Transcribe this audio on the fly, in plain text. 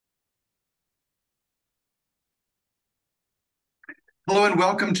Hello and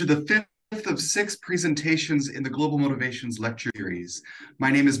welcome to the fifth of six presentations in the Global Motivations Lecture Series. My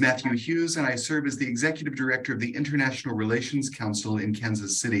name is Matthew Hughes and I serve as the Executive Director of the International Relations Council in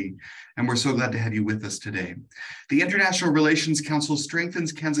Kansas City, and we're so glad to have you with us today. The International Relations Council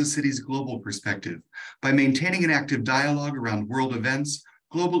strengthens Kansas City's global perspective by maintaining an active dialogue around world events,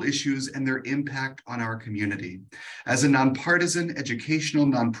 global issues, and their impact on our community. As a nonpartisan, educational,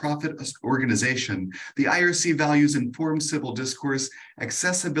 nonprofit organization, the IRC values informed civil discourse,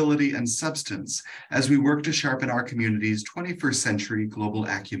 accessibility, and substance as we work to sharpen our community's 21st century global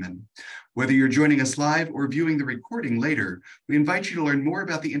acumen. Whether you're joining us live or viewing the recording later, we invite you to learn more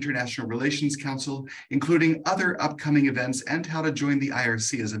about the International Relations Council, including other upcoming events and how to join the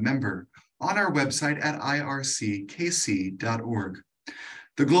IRC as a member, on our website at irckc.org.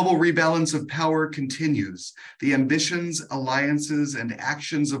 The global rebalance of power continues. The ambitions, alliances, and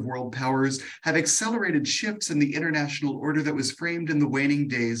actions of world powers have accelerated shifts in the international order that was framed in the waning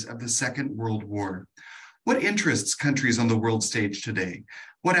days of the Second World War. What interests countries on the world stage today?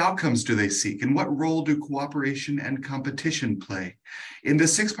 What outcomes do they seek, and what role do cooperation and competition play? In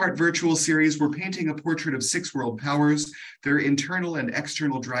this six-part virtual series, we're painting a portrait of six world powers, their internal and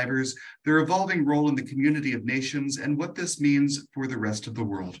external drivers, their evolving role in the community of nations, and what this means for the rest of the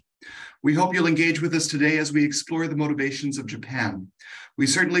world. We hope you'll engage with us today as we explore the motivations of Japan. We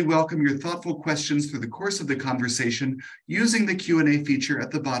certainly welcome your thoughtful questions through the course of the conversation using the Q&A feature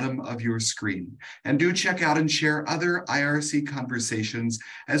at the bottom of your screen. And do check out and share other IRC conversations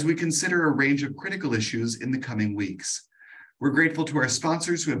as we consider a range of critical issues in the coming weeks. We're grateful to our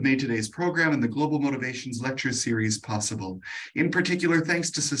sponsors who have made today's program and the Global Motivations Lecture Series possible. In particular, thanks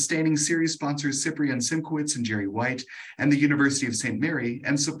to sustaining series sponsors Cyprian Simkowitz and Jerry White and the University of St. Mary,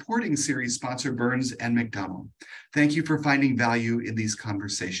 and supporting series sponsor Burns and McDonnell. Thank you for finding value in these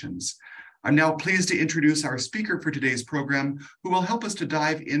conversations. I'm now pleased to introduce our speaker for today's program, who will help us to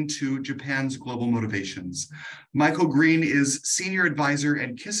dive into Japan's global motivations. Michael Green is Senior Advisor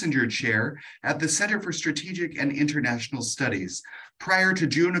and Kissinger Chair at the Center for Strategic and International Studies. Prior to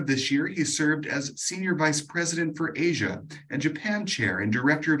June of this year, he served as Senior Vice President for Asia and Japan Chair and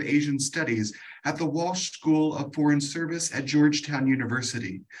Director of Asian Studies at the Walsh School of Foreign Service at Georgetown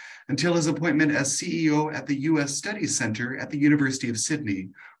University, until his appointment as CEO at the U.S. Studies Center at the University of Sydney,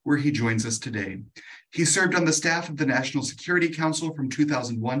 where he joins us today. He served on the staff of the National Security Council from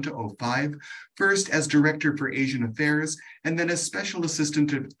 2001 to 2005, first as Director for Asian Affairs, and then as Special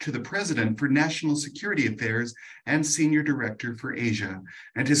Assistant to the President for National Security Affairs and Senior Director for Asia.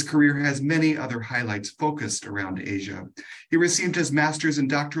 And his career has many other highlights focused around Asia. He received his master's and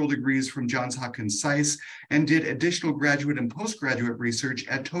doctoral degrees from Johns Hopkins CSIS and did additional graduate and postgraduate research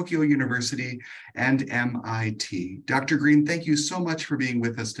at Tokyo University and MIT. Dr. Green, thank you so much for being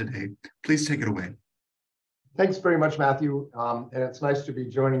with us today. Please take it away. Thanks very much, Matthew. And it's nice to be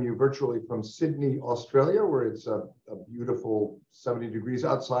joining you virtually from Sydney, Australia, where it's a beautiful 70 degrees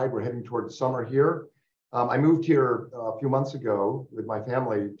outside. We're heading towards summer here. I moved here a few months ago with my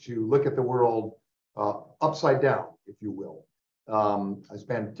family to look at the world upside down, if you will. I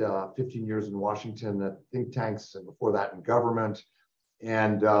spent 15 years in Washington at think tanks, and before that in government.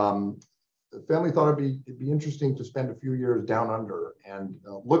 And the family thought it'd be interesting to spend a few years down under and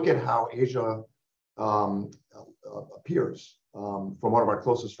look at how Asia appears from one of our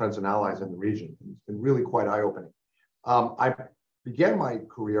closest friends and allies in the region. It's been really quite eye-opening. I began my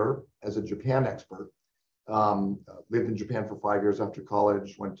career as a Japan expert, lived in Japan for 5 years after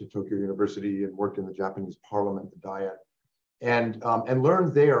college, went to Tokyo University and worked in the Japanese parliament, the Diet, and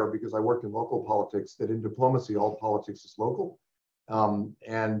learned there, because I worked in local politics, that in diplomacy, all politics is local.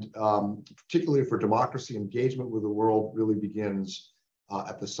 Particularly for democracy, engagement with the world really begins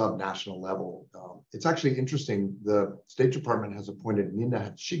at the subnational level. It's actually interesting, the State Department has appointed Nina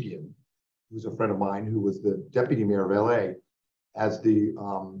Hatshigian, who's a friend of mine, who was the deputy mayor of LA, as the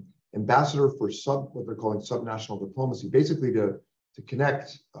ambassador for what they're calling subnational diplomacy, basically to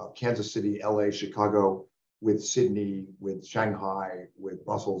connect Kansas City, LA, Chicago with Sydney, with Shanghai, with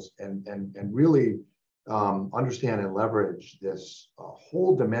Brussels, and really understand and leverage this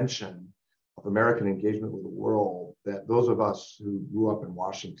whole dimension of American engagement with the world that those of us who grew up in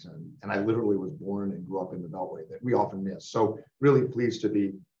Washington, and I literally was born and grew up in the Beltway, that we often miss. So really pleased to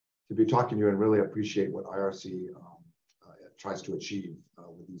be talking to you and really appreciate what IRC tries to achieve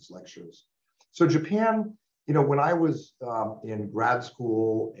with these lectures. So Japan, you know, when I was in grad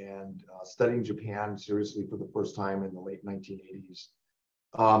school and studying Japan seriously for the first time in the late 1980s,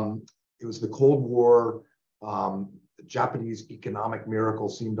 it was the Cold War. The Japanese economic miracle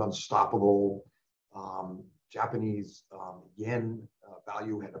seemed unstoppable. Japanese yen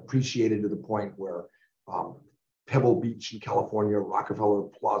value had appreciated to the point where Pebble Beach in California, Rockefeller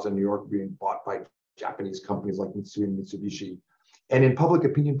Plaza in New York being bought by Japanese companies like Mitsui and Mitsubishi. And in public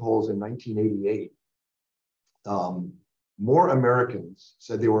opinion polls in 1988, more Americans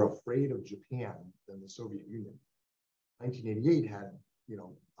said they were afraid of Japan than the Soviet Union. 1988 had,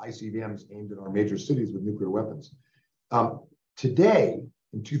 ICBMs aimed at our major cities with nuclear weapons. Today,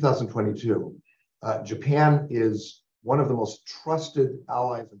 in 2022, Japan is one of the most trusted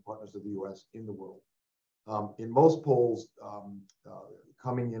allies and partners of the US in the world. In most polls,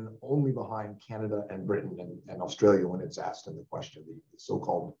 coming in only behind Canada and Britain and Australia when it's asked in the question, the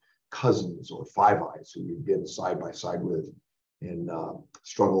so-called cousins or Five Eyes who we've been side by side with in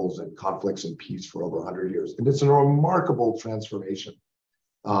struggles and conflicts and peace for over 100 years. And it's a remarkable transformation.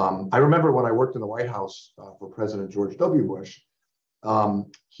 I remember when I worked in the White House for President George W. Bush,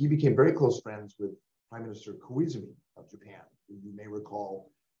 he became very close friends with Prime Minister Koizumi of Japan, who you may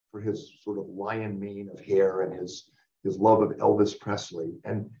recall for his sort of lion mane of hair and his love of Elvis Presley.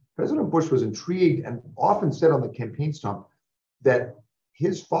 And President Bush was intrigued and often said on the campaign stump that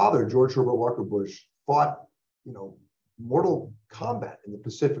his father, George Herbert Walker Bush, fought, mortal combat in the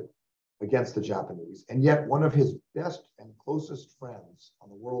Pacific against the Japanese. And yet one of his best and closest friends on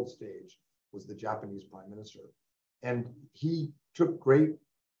the world stage was the Japanese Prime Minister. And he took great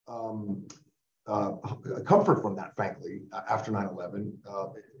comfort from that, frankly, after 9/11.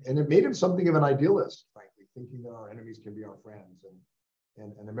 And it made him something of an idealist, frankly, thinking that our enemies can be our friends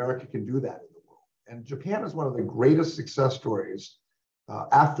and America can do that in the world. And Japan is one of the greatest success stories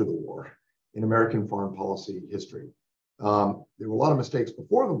after the war in American foreign policy history. There were a lot of mistakes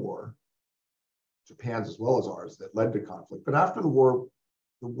before the war, Japan's as well as ours, that led to conflict. But after the war,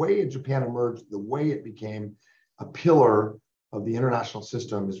 the way Japan emerged, the way it became a pillar of the international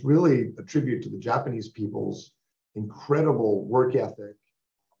system is really a tribute to the Japanese people's incredible work ethic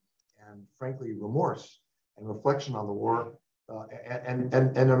and, frankly, remorse and reflection on the war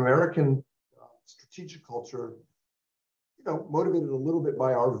and American strategic culture, motivated a little bit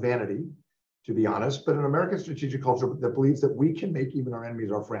by our vanity, to be honest, but an American strategic culture that believes that we can make even our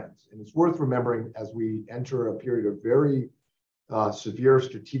enemies our friends. And it's worth remembering as we enter a period of very severe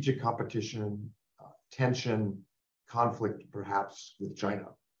strategic competition, tension, conflict, perhaps with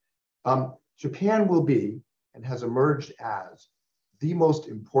China. Japan will be and has emerged as the most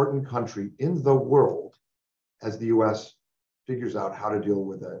important country in the world as the US figures out how to deal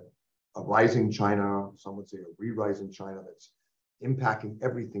with a rising China, some would say a re-rising China that's impacting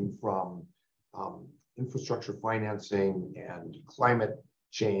everything from infrastructure financing and climate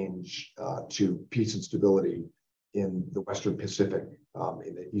change to peace and stability in the Western Pacific,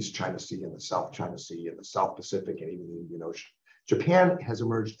 in the East China Sea and the South China Sea and the South Pacific and even the Indian Ocean. Japan has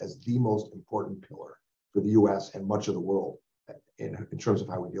emerged as the most important pillar for the US and much of the world in terms of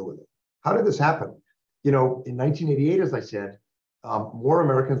how we deal with it. How did this happen? In 1988, as I said, more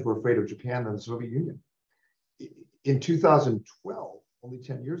Americans were afraid of Japan than the Soviet Union. In 2012, only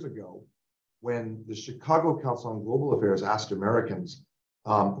 10 years ago, when the Chicago Council on Global Affairs asked Americans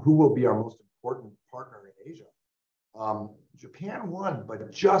who will be our most important partner in Asia, Japan won,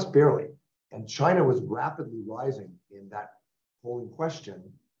 but just barely. And China was rapidly rising in that polling question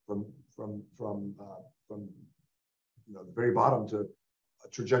from the very bottom to a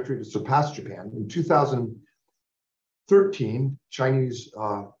trajectory to surpass Japan. In 2013, Chinese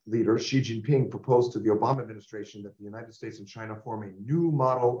leader Xi Jinping proposed to the Obama administration that the United States and China form a new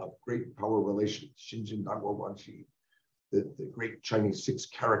model of great power relations, the great Chinese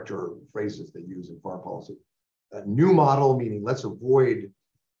 6-character phrases they use in foreign policy. A new model, meaning let's avoid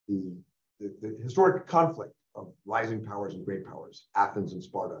the historic conflict of rising powers and great powers, Athens and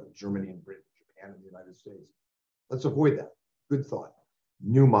Sparta, Germany and Britain, Japan and the United States. Let's avoid that. Good thought.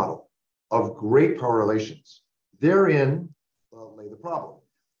 New model of great power relations. Therein lay the problem.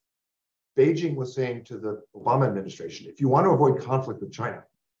 Beijing was saying to the Obama administration, if you want to avoid conflict with China,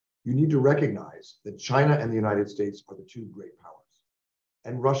 you need to recognize that China and the United States are the two great powers.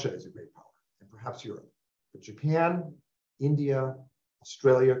 And Russia is a great power, and perhaps Europe. But Japan, India,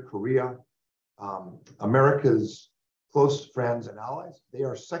 Australia, Korea, America's close friends and allies, they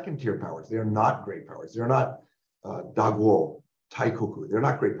are second-tier powers. They are not great powers. They're not Daguo, Taikoku. They're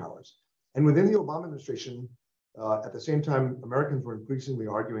not great powers. And within the Obama administration, at the same time, Americans were increasingly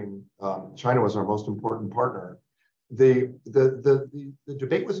arguing China was our most important partner. The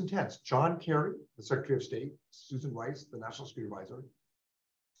debate was intense. John Kerry, the Secretary of State, Susan Rice, the National Security Advisor,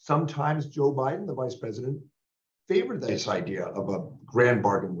 sometimes Joe Biden, the Vice President, favored this idea of a grand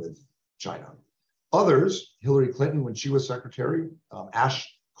bargain with China. Others, Hillary Clinton, when she was Secretary,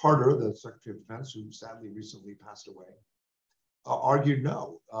 Ash Carter, the Secretary of Defense, who sadly recently passed away, argued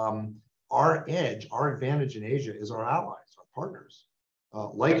no. our edge, our advantage in Asia is our allies, our partners,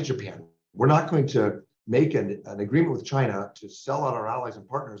 like Japan. We're not going to make an agreement with China to sell out our allies and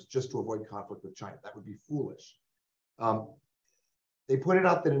partners just to avoid conflict with China. That would be foolish. They pointed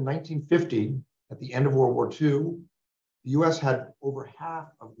out that in 1950, at the end of World War II, the US had over half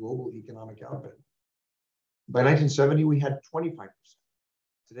of global economic output. By 1970, we had 25%.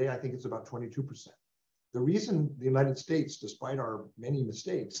 Today, I think it's about 22%. The reason the United States, despite our many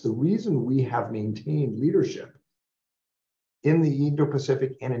mistakes, the reason we have maintained leadership in the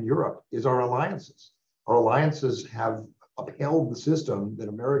Indo-Pacific and in Europe is our alliances. Our alliances have upheld the system that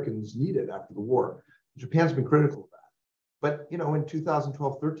Americans needed after the war. Japan's been critical of that. But in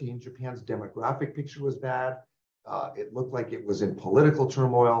 2012-13, Japan's demographic picture was bad. It looked like it was in political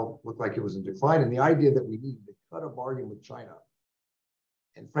turmoil, looked like it was in decline. And the idea that we needed to cut a bargain with China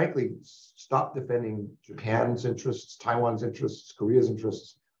and frankly, stop defending Japan's interests, Taiwan's interests, Korea's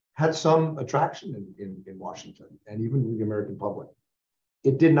interests, had some attraction in Washington and even with the American public.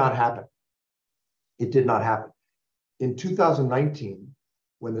 It did not happen. It did not happen. In 2019,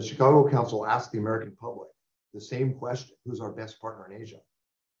 when the Chicago Council asked the American public the same question, who's our best partner in Asia?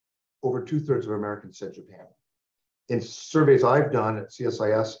 Over 2/3 of Americans said Japan. In surveys I've done at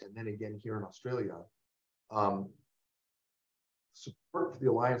CSIS and then again here in Australia, support for the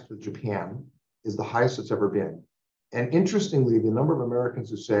alliance with Japan is the highest it's ever been. And interestingly, the number of Americans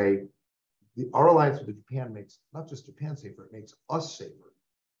who say our alliance with Japan makes not just Japan safer, it makes us safer,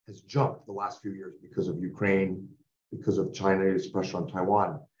 has jumped the last few years because of Ukraine, because of China's pressure on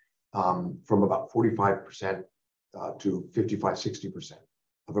Taiwan, from about 45% to 55, 60%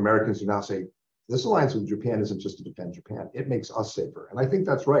 of Americans who now say, this alliance with Japan isn't just to defend Japan, it makes us safer. And I think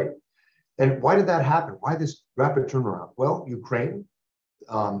that's right. And why did that happen? Why this rapid turnaround? Well, Ukraine,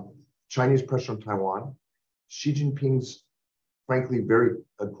 Chinese pressure on Taiwan, Xi Jinping's, frankly, very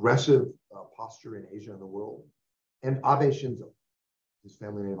aggressive posture in Asia and the world, and Abe Shinzo, his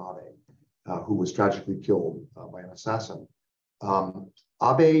family name Abe, who was tragically killed by an assassin.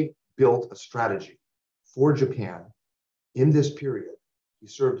 Abe built a strategy for Japan in this period. He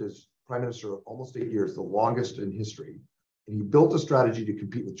served as prime minister almost 8 years, the longest in history, and he built a strategy to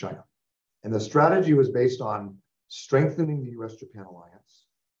compete with China. And the strategy was based on strengthening the US-Japan alliance,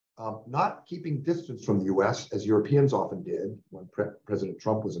 not keeping distance from the US, as Europeans often did when President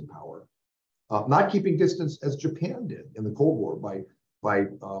Trump was in power, not keeping distance as Japan did in the Cold War by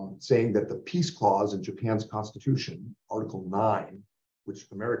saying that the peace clause in Japan's constitution, Article 9, which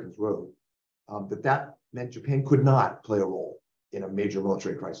Americans wrote, that meant Japan could not play a role in a major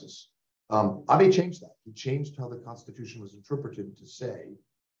military crisis. Abe changed that. He changed how the constitution was interpreted to say,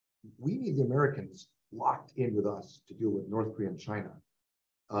 we need the Americans locked in with us to deal with North Korea and China.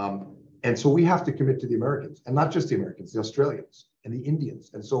 And so we have to commit to the Americans, and not just the Americans, the Australians and the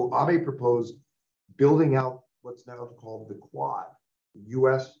Indians. And so Abe proposed building out what's now called the Quad, the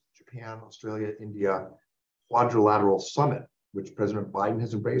US, Japan, Australia, India quadrilateral summit, which President Biden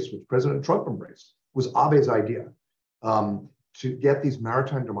has embraced, which President Trump embraced, was Abe's idea, to get these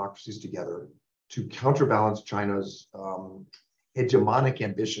maritime democracies together to counterbalance China's hegemonic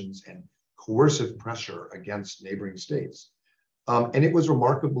ambitions and coercive pressure against neighboring states. And it was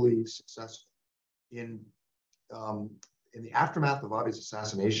remarkably successful. In the aftermath of Abe's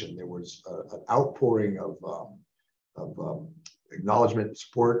assassination, there was an outpouring of acknowledgement,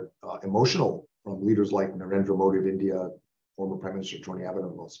 support, emotional from leaders like Narendra Modi of India, former Prime Minister Tony Abbott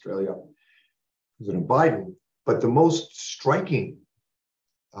of Australia, President Biden. But the most striking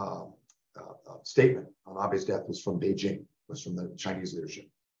statement on Abe's death was from Beijing, was from the Chinese leadership.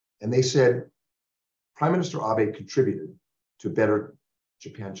 And they said, Prime Minister Abe contributed to better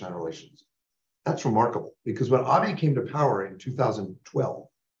Japan-China relations. That's remarkable, because when Abe came to power in 2012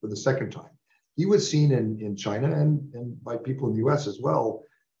 for the second time, he was seen in China and by people in the US as well,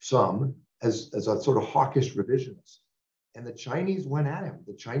 some, as a sort of hawkish revisionist. And the Chinese went at him.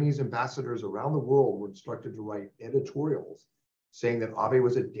 The Chinese ambassadors around the world were instructed to write editorials saying that Abe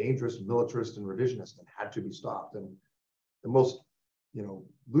was a dangerous militarist and revisionist and had to be stopped. And the most,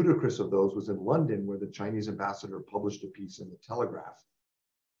 ludicrous of those was in London, where the Chinese ambassador published a piece in the Telegraph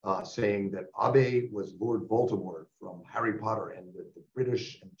saying that Abe was Lord Voldemort from Harry Potter and that the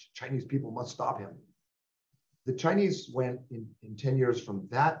British and Chinese people must stop him. The Chinese went in 10 years from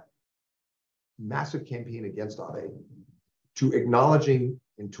that massive campaign against Abe to acknowledging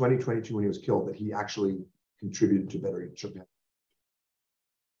in 2022 when he was killed that he actually contributed to better Japan.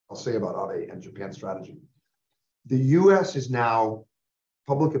 I'll say about Abe and Japan's strategy. The US is now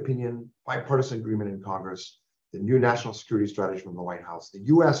public opinion, bipartisan agreement in Congress, the new national security strategy from the White House. The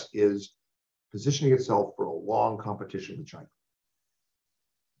US is positioning itself for a long competition with China.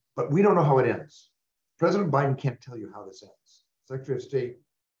 But we don't know how it ends. President Biden can't tell you how this ends. Secretary of State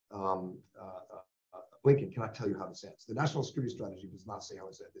Blinken cannot tell you how this ends. The national security strategy does not say how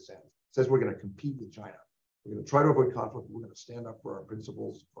this ends. It says we're going to compete with China. We're going to try to avoid conflict. We're going to stand up for our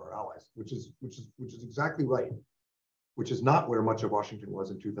principles, for our allies, which is exactly right. Which is not where much of Washington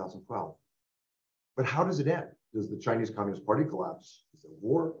was in 2012. But how does it end? Does the Chinese Communist Party collapse? Is there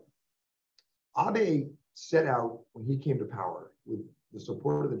war? Abe set out when he came to power with the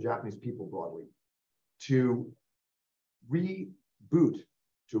support of the Japanese people broadly to reboot,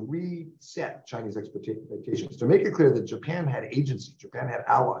 to reset Chinese expectations, to make it clear that Japan had agency, Japan had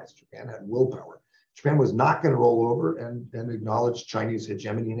allies, Japan had willpower. Japan was not going to roll over and acknowledge Chinese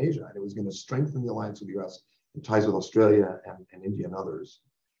hegemony in Asia. And it was going to strengthen the alliance with the US and ties with Australia and India and others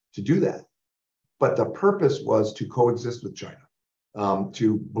to do that. But the purpose was to coexist with China,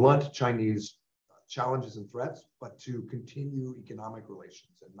 to blunt Chinese challenges and threats, but to continue economic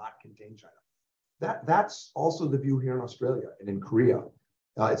relations and not contain China. That's also the view here in Australia and in Korea.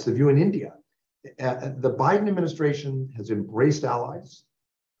 It's the view in India. The Biden administration has embraced allies.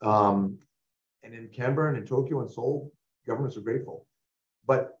 And in Canberra and in Tokyo and Seoul, governments are grateful.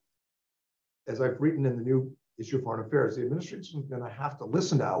 But as I've written in the new issue of Foreign Affairs, the administration is going to have to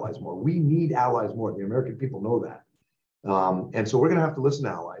listen to allies more. We need allies more. The American people know that. And so we're going to have to listen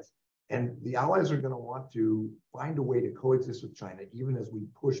to allies. And the allies are going to want to find a way to coexist with China, even as we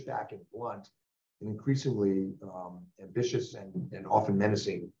push back and blunt an increasingly ambitious and often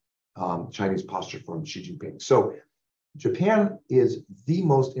menacing Chinese posture from Xi Jinping. So Japan is the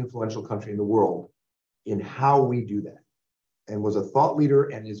most influential country in the world in how we do that, and was a thought leader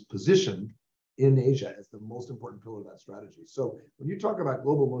and is positioned in Asia as the most important pillar of that strategy. So when you talk about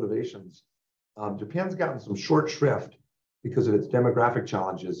global motivations, Japan's gotten some short shrift because of its demographic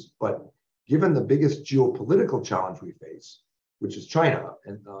challenges, but given the biggest geopolitical challenge we face, which is China,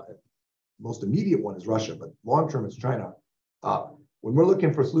 and most immediate one is Russia, but long-term it's China, when we're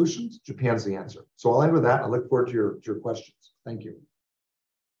looking for solutions, Japan's the answer. So I'll end with that. I look forward to your questions. Thank you.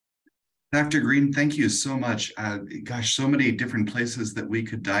 Dr. Green, thank you so much. Gosh, so many different places that we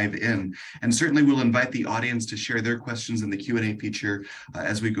could dive in. And certainly we'll invite the audience to share their questions in the Q&A feature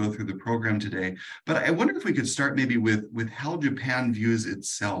as we go through the program today. But I wonder if we could start maybe with how Japan views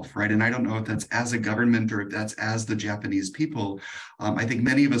itself, right? And I don't know if that's as a government or if that's as the Japanese people. I think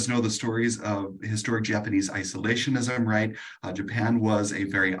many of us know the stories of historic Japanese isolationism, right? Japan was a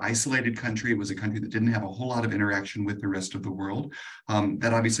very isolated country. It was a country that didn't have a whole lot of interaction with the rest of the world.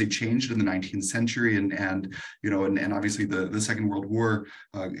 That obviously changed in the 19th century, and obviously the Second World War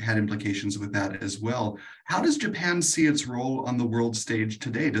had implications with that as well. How does Japan see its role on the world stage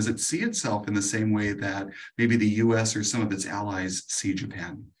today? Does it see itself in the same way that maybe the US or some of its allies see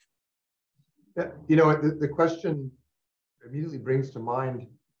Japan? Yeah, the question immediately brings to mind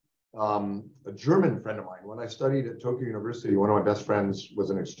a German friend of mine. When I studied at Tokyo University, one of my best friends was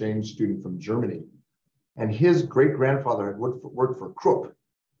an exchange student from Germany, and his great-grandfather had worked for Krupp,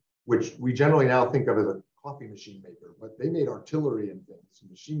 which we generally now think of as a coffee machine maker, but they made artillery and things,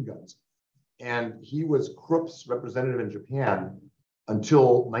 machine guns. And he was Krupp's representative in Japan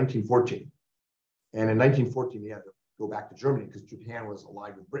until 1914. And in 1914, he had to go back to Germany because Japan was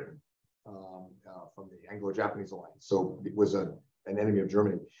allied with Britain from the Anglo-Japanese alliance. So it was an enemy of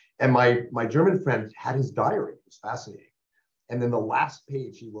Germany. And my German friend had his diary. It was fascinating. And then the last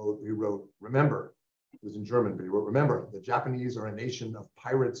page he wrote, remember, it was in German, but he wrote, remember, the Japanese are a nation of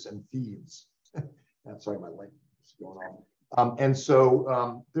pirates and thieves. Sorry, my light is going on. And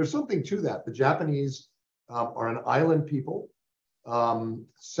so there's something to that. The Japanese are an island people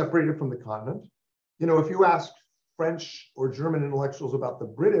separated from the continent. If you ask French or German intellectuals about the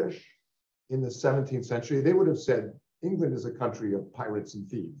British in the 17th century, they would have said England is a country of pirates and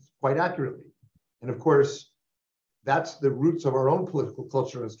thieves, quite accurately. And of course, that's the roots of our own political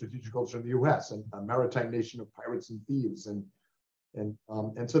culture and strategic culture in the US, and a maritime nation of pirates and thieves. And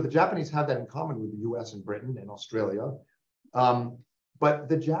so the Japanese have that in common with the US and Britain and Australia. But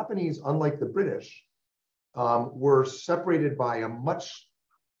the Japanese, unlike the British, were separated by a much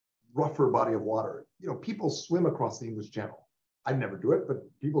rougher body of water. People swim across the English Channel. I'd never do it, but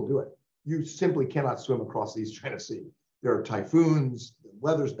people do it. You simply cannot swim across the East China Sea. There are typhoons, the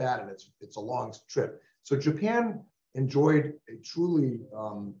weather's bad, and it's a long trip. So Japan enjoyed a truly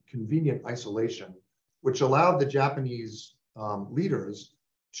convenient isolation, which allowed the Japanese leaders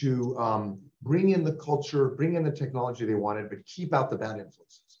to bring in the culture, bring in the technology they wanted, but keep out the bad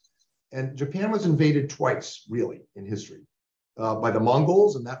influences. And Japan was invaded twice, really, in history, by the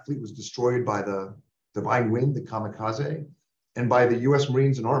Mongols, and that fleet was destroyed by the Divine Wind, the kamikaze, and by the US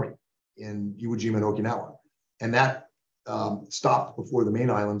Marines and Army in Iwo Jima and Okinawa. And that stopped before the main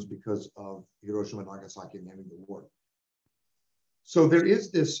islands because of Hiroshima and Nagasaki and the end of the war. So there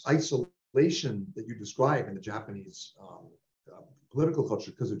is this isolation that you describe in the Japanese political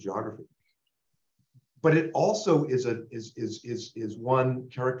culture because of geography. But it also is one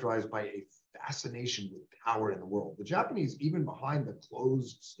characterized by a fascination with power in the world. The Japanese, even behind the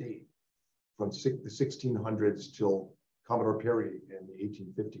closed state from the 1600s till Commodore Perry in the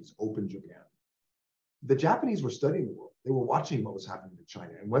 1850s, opened Japan. The Japanese were studying the world. They were watching what was happening to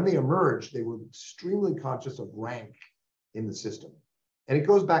China. And when they emerged, they were extremely conscious of rank in the system. And it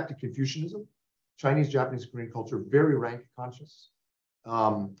goes back to Confucianism. Chinese, Japanese, Korean culture, very rank conscious.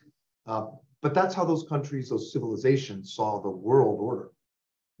 But that's how those countries, those civilizations saw the world order.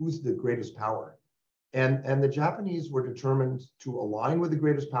 Who's the greatest power? And the Japanese were determined to align with the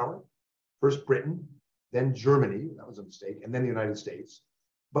greatest power. First Britain, then Germany, that was a mistake, and then the United States.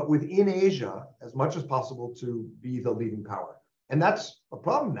 But within Asia, as much as possible to be the leading power. And that's a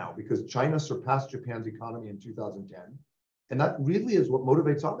problem now because China surpassed Japan's economy in 2010. And that really is what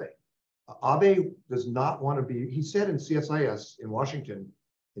motivates Abe. Abe does not want to be, he said in CSIS in Washington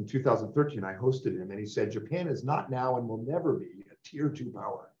in 2013, I hosted him, and he said, Japan is not now and will never be a tier 2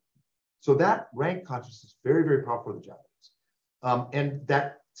 power. So that rank consciousness is very, very powerful for the Japanese. And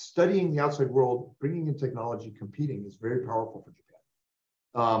that studying the outside world, bringing in technology, competing is very powerful for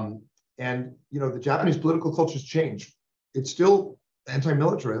Japan. And the Japanese political cultures change. It's still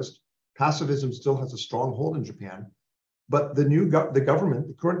anti-militarist. Pacifism still has a strong hold in Japan. But the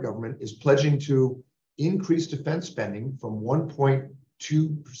current government is pledging to increase defense spending from 1.2%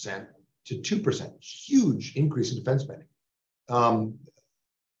 to 2%. Huge increase in defense spending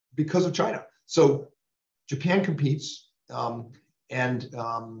because of China. So Japan competes,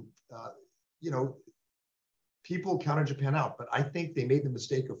 people counted Japan out, but I think they made the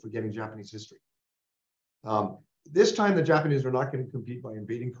mistake of forgetting Japanese history. This time, the Japanese are not going to compete by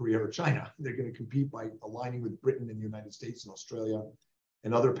invading Korea or China. They're going to compete by aligning with Britain and the United States and Australia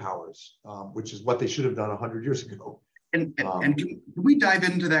and other powers, which is what they should have done 100 years ago. And can we dive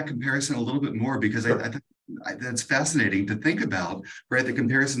into that comparison a little bit more? Because sure. I think that's fascinating to think about, right? The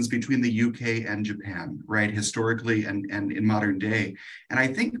comparisons between the UK and Japan, right? Historically and in modern day. And I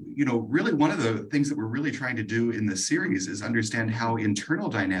think, really one of the things that we're really trying to do in this series is understand how internal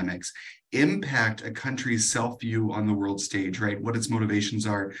dynamics impact a country's self-view on the world stage, right? What its motivations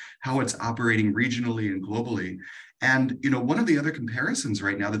are, how it's operating regionally and globally. And one of the other comparisons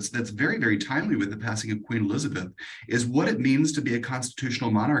right now that's very, very timely with the passing of Queen Elizabeth is what it means to be a constitutional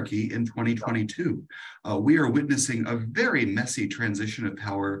monarchy in 2022. We are witnessing a very messy transition of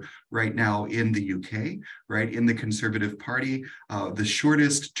power right now in the UK, right, in the Conservative Party, the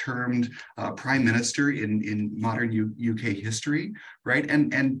shortest termed prime minister in modern UK history, right?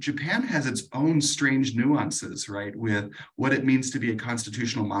 And Japan has its own strange nuances, right, with what it means to be a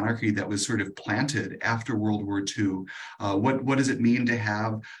constitutional monarchy that was sort of planted after World War II. What does it mean to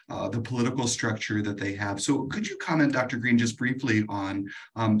have the political structure that they have? So could you comment, Dr. Green, just briefly on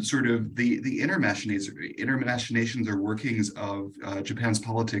sort of the inner machinations or workings of Japan's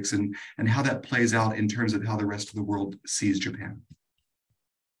politics and how that plays out in terms of how the rest of the world sees Japan?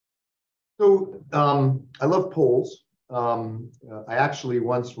 So I love polls. I actually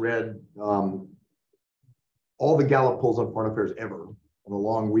once read all the Gallup polls on foreign affairs ever on a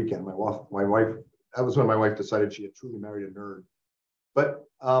long weekend. My wife, that was when my wife decided she had truly married a nerd. But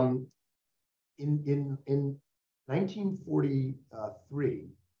in 1943,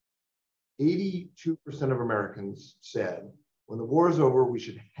 82% of Americans said, when the war is over, we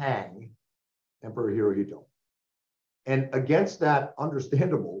should hang Emperor Hirohito. And against that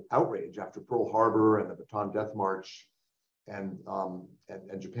understandable outrage after Pearl Harbor and the Bataan Death March and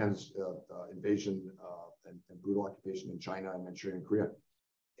Japan's invasion and brutal occupation in China and Manchuria and Korea,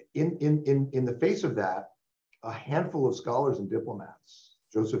 in the face of that, a handful of scholars and diplomats,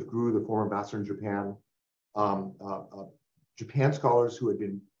 Joseph Grew, the former ambassador in Japan, Japan scholars who had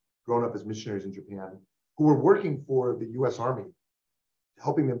been grown up as missionaries in Japan, who were working for the US Army,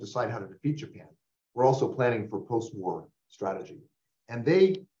 helping them decide how to defeat Japan, were also planning for post-war strategy. And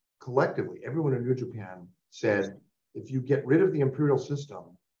they collectively, everyone who knew Japan, said, if you get rid of the imperial system,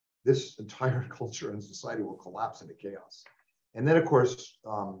 this entire culture and society will collapse into chaos. And then, of course,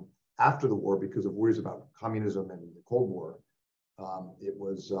 after the war, because of worries about communism and the Cold War, it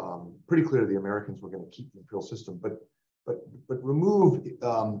was pretty clear the Americans were going to keep the imperial system, but remove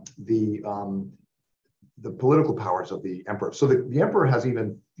the political powers of the emperor. So the emperor has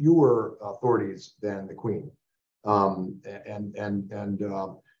even fewer authorities than the queen,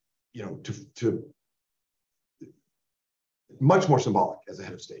 to much more symbolic as a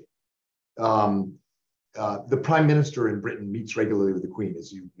head of state. the prime minister in Britain meets regularly with the queen,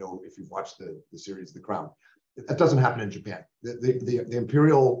 as you know if you've watched the series The Crown. That doesn't happen in Japan. The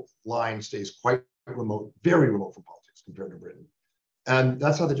imperial line stays quite remote, very remote from politics compared to Britain. And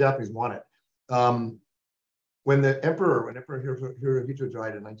that's how the Japanese want it. When Emperor Hirohito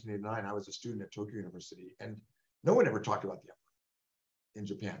died in 1989, I was a student at Tokyo University, and no one ever talked about the emperor in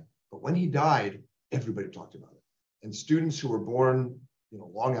Japan. But when he died, everybody talked about it. And students who were born,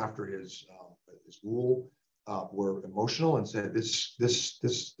 long after his rule were emotional and said,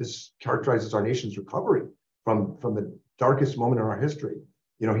 this characterizes our nation's recovery from the darkest moment in our history.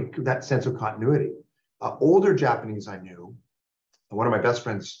 That sense of continuity. Older Japanese I knew, one of my best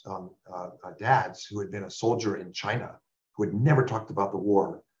friends' dads, who had been a soldier in China, who had never talked about the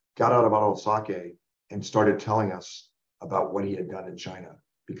war, got out a bottle of sake and started telling us about what he had done in China,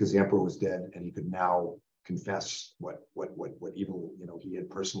 because the emperor was dead and he could now confess what evil he had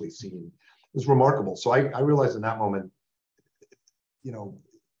personally seen. It was remarkable. So I realized in that moment,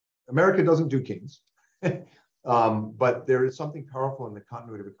 America doesn't do kings, but there is something powerful in the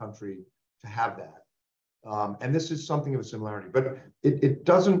continuity of a country to have that. And this is something of a similarity, but it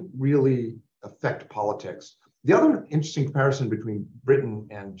doesn't really affect politics. The other interesting comparison between Britain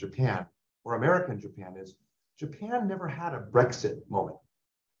and Japan, or America and Japan, is Japan never had a Brexit moment.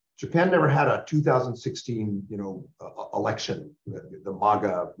 Japan never had a 2016, election, the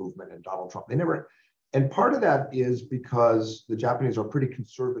MAGA movement and Donald Trump. They never, and part of that is because the Japanese are pretty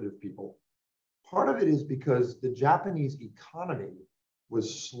conservative people. Part of it is because the Japanese economy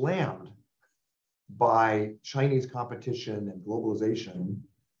was slammed by Chinese competition and globalization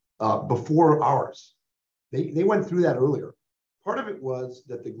before ours. They went through that earlier. Part of it was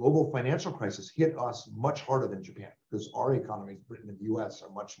that the global financial crisis hit us much harder than Japan, because our economies, Britain and the US,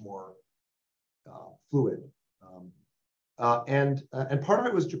 are much more fluid. And part of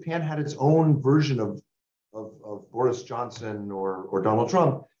it was Japan had its own version of Boris Johnson or Donald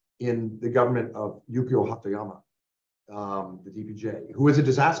Trump in the government of Yukio Hatoyama, the DPJ, who was a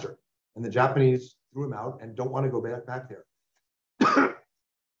disaster. And the Japanese threw him out and don't want to go back there.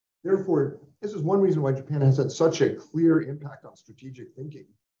 Therefore, this is one reason why Japan has had such a clear impact on strategic thinking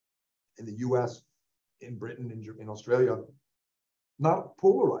in the US, in Britain, in Australia, not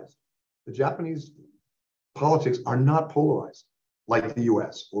polarized. The Japanese politics are not polarized like the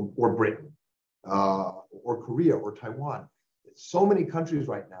US or Britain or Korea or Taiwan. So many countries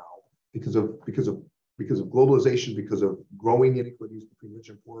right now, because of globalization, because of growing inequities between rich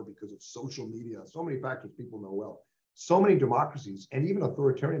and poor, because of social media, so many factors people know well. So many democracies and even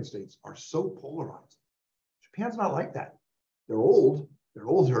authoritarian states are so polarized. Japan's not like that. They're old, they're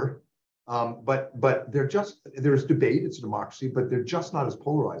older, but there's debate, it's a democracy, but they're just not as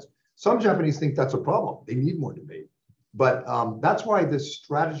polarized. Some Japanese think that's a problem. They need more debate. But that's why this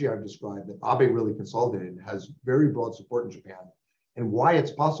strategy I've described that Abe really consolidated has very broad support in Japan, and why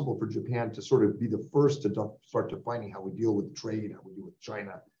it's possible for Japan to sort of be the first to start defining how we deal with trade, how we deal with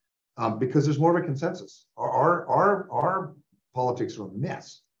China, because there's more of a consensus. Our politics are a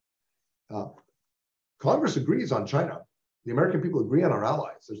mess. Congress agrees on China. The American people agree on our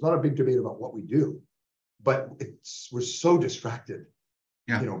allies. There's not a big debate about what we do, but we're so distracted,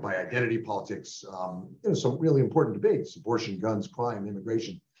 by identity politics, some really important debates: abortion, guns, crime,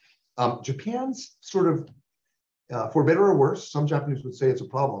 immigration. Japan's sort of, for better or worse, some Japanese would say it's a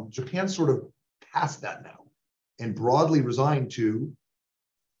problem. Japan's sort of past that now and broadly resigned to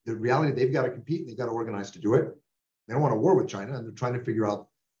the reality they've got to compete and they've got to organize to do it. They don't want a war with China, and they're trying to figure out,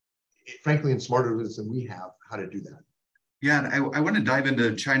 frankly, and smarter than we have, how to do that. Yeah, and I want to dive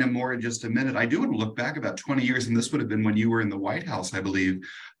into China more in just a minute. I do want to look back about 20 years, and this would have been when you were in the White House, I believe,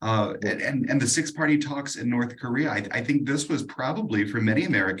 and the six-party talks in North Korea. I think this was probably, for many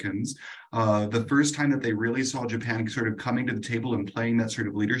Americans, the first time that they really saw Japan sort of coming to the table and playing that sort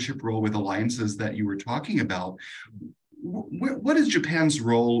of leadership role with alliances that you were talking about. What is Japan's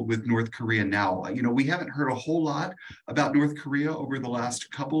role with North Korea now? We haven't heard a whole lot about North Korea over the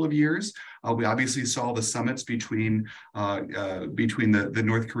last couple of years. We obviously saw the summits between the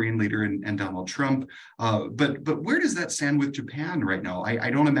North Korean leader and Donald Trump. But where does that stand with Japan right now? I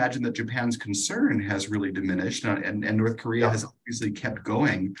don't imagine that Japan's concern has really diminished, and North Korea has obviously kept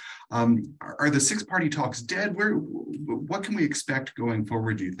going. Are the six-party talks dead? What can we expect going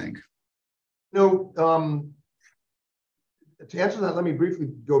forward, do you think? To answer that, let me briefly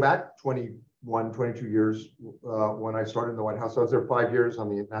go back 21, 22 years when I started in the White House. I was there 5 years on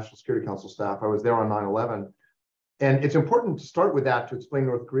the National Security Council staff. I was there on 9/11. And it's important to start with that to explain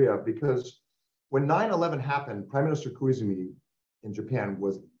North Korea, because when 9/11 happened, Prime Minister Koizumi in Japan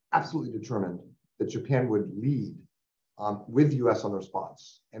was absolutely determined that Japan would lead with the US on the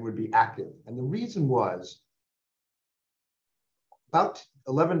response and would be active. And the reason was about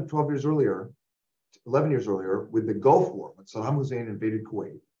 11 years earlier, with the Gulf War, when Saddam Hussein invaded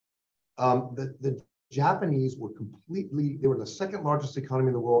Kuwait, the Japanese were they were the second largest economy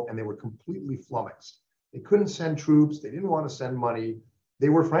in the world, and they were completely flummoxed. They couldn't send troops. They didn't want to send money. They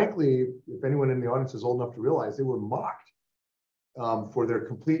were, frankly, if anyone in the audience is old enough to realize, they were mocked for their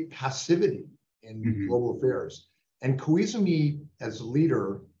complete passivity in global affairs. And Koizumi, as a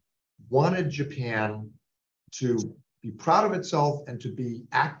leader, wanted Japan to be proud of itself and to be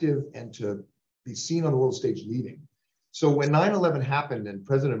active and to be seen on the world stage leading. So when 9/11 happened and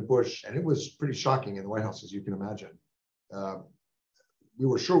President Bush, and it was pretty shocking in the White House, as you can imagine, we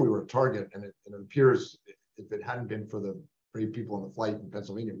were sure we were a target, and it appears if it hadn't been for the brave people on the flight in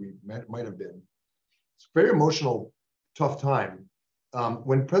Pennsylvania, we might have been. It's a very emotional, tough time.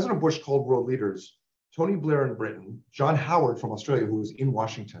 When President Bush called world leaders, Tony Blair in Britain, John Howard from Australia, who was in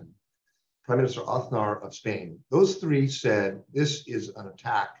Washington, Prime Minister Aznar of Spain, those three said, this is an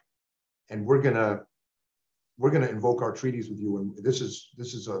attack, and we're gonna invoke our treaties with you, and this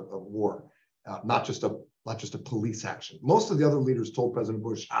is a war, not just a police action. Most of the other leaders told President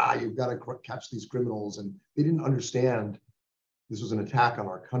Bush, you've got to catch these criminals, and they didn't understand this was an attack on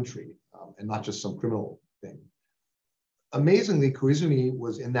our country and not just some criminal thing. Amazingly, Koizumi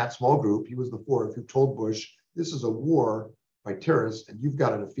was in that small group. He was the fourth who told Bush, this is a war by terrorists, and you've got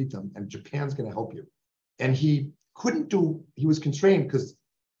to defeat them, and Japan's going to help you. And he was constrained because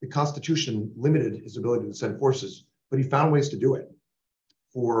the Constitution limited his ability to send forces, but he found ways to do it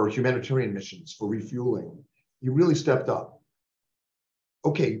for humanitarian missions, for refueling. He really stepped up.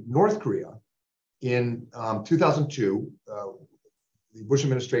 Okay, North Korea, in 2002, the Bush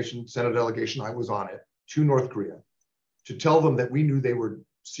administration sent a delegation, I was on it, to North Korea to tell them that we knew they were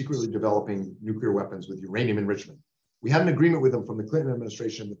secretly developing nuclear weapons with uranium enrichment. We had an agreement with them from the Clinton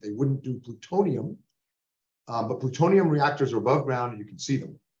administration that they wouldn't do plutonium, but plutonium reactors are above ground and you can see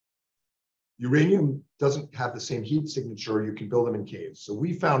them. Uranium doesn't have the same heat signature. You can build them in caves. So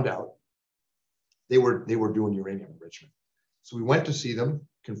we found out they were doing uranium enrichment. So we went to see them,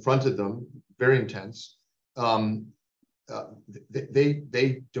 confronted them, very intense.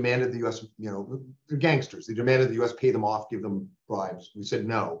 They demanded the U.S., they're gangsters. They demanded the U.S. pay them off, give them bribes. We said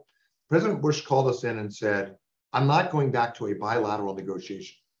no. President Bush called us in and said, I'm not going back to a bilateral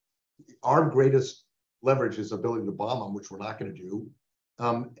negotiation. Our greatest leverage is ability to bomb them, which we're not going to do.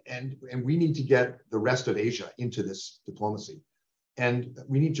 And we need to get the rest of Asia into this diplomacy. And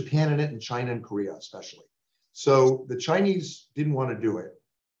we need Japan in it, and China and Korea especially. So the Chinese didn't want to do it,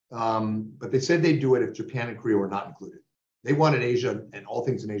 but they said they'd do it if Japan and Korea were not included. They wanted Asia and all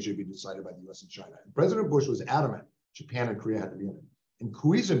things in Asia to be decided by the US and China. And President Bush was adamant Japan and Korea had to be in it. And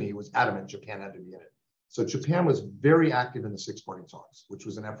Koizumi was adamant Japan had to be in it. So Japan was very active in the six-party talks, which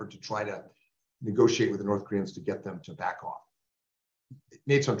was an effort to try to negotiate with the North Koreans to get them to back off. It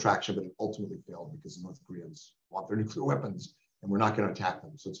made some traction, but it ultimately failed because the North Koreans want their nuclear weapons and we're not going to attack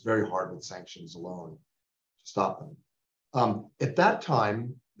them. So it's very hard with sanctions alone to stop them. At that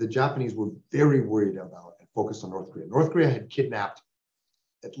time, the Japanese were very worried about and focused on North Korea. North Korea had kidnapped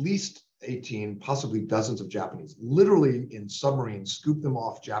at least 18, possibly dozens of Japanese, literally in submarines, scooped them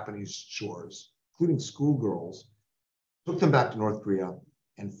off Japanese shores, including schoolgirls, took them back to North Korea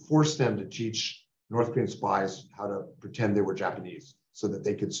and forced them to teach North Korean spies how to pretend they were Japanese so that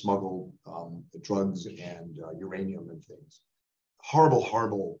they could smuggle the drugs and uranium and things. Horrible,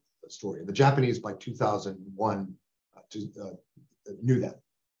 horrible story. The Japanese by 2001 knew that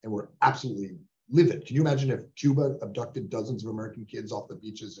and were absolutely livid. Can you imagine if Cuba abducted dozens of American kids off the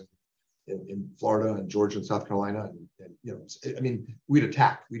beaches in Florida and Georgia and South Carolina? And we'd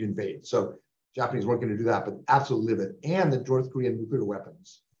attack, we'd invade. So Japanese weren't going to do that, but absolutely livid. And the North Korean nuclear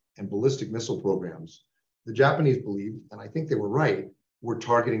weapons and ballistic missile programs, the Japanese believed, and I think they were right, were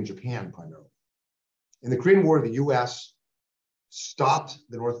targeting Japan primarily. In the Korean War, the US stopped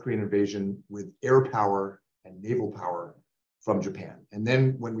the North Korean invasion with air power and naval power from Japan. And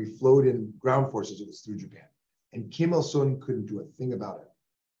then when we flowed in ground forces, it was through Japan. And Kim Il-sung couldn't do a thing about it.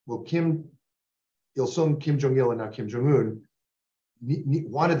 Well, Kim Il-sung, Kim Jong-il, and now Kim Jong-un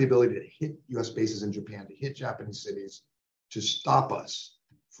wanted the ability to hit US bases in Japan, to hit Japanese cities, to stop us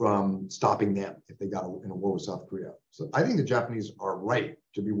from stopping them if they got in a war with South Korea. So I think the Japanese are right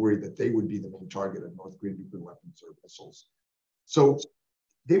to be worried that they would be the main target of North Korean nuclear weapons or missiles. So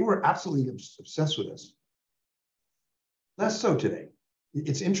they were absolutely obsessed with this. Less so today.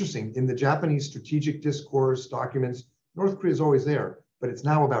 It's interesting, in the Japanese strategic discourse documents, North Korea is always there, but it's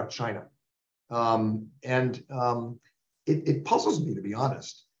now about China. It puzzles me, to be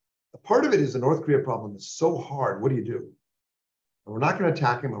honest. A part of it is the North Korea problem is so hard. What do you do? and we're not going to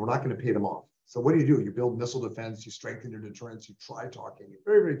attack them, and we're not going to pay them off. So what do? You build missile defense, you strengthen your deterrence, you try talking. It's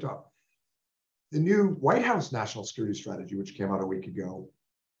very, very tough. The new White House national security strategy, which came out a week ago,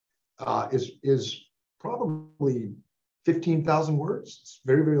 is probably 15,000 words. It's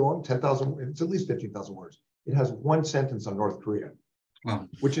very, very long, 10,000. It's at least 15,000 words. It has one sentence on North Korea,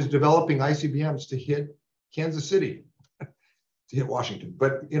 which is developing ICBMs to hit Kansas City, to hit Washington,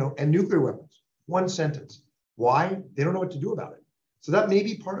 but and nuclear weapons. One sentence. Why? They don't know what to do about it. So that may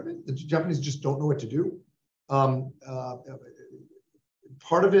be part of it. The Japanese just don't know what to do.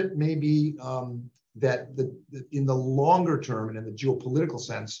 Part of it may be that in the longer term and in the geopolitical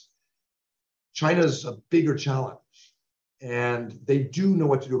sense, China's a bigger challenge, and they do know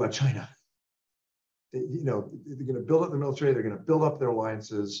what to do about China. They're going to build up the military. They're going to build up their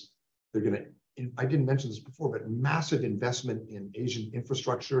alliances. They're going to. I didn't mention this before, but massive investment in Asian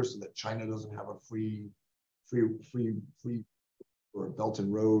infrastructure so that China doesn't have a free or Belt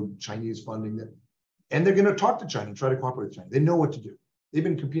and Road Chinese funding. And they're going to talk to China and try to cooperate with China. They know what to do. They've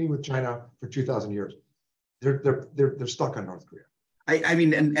been competing with China for 2,000 years. They're stuck on North Korea. I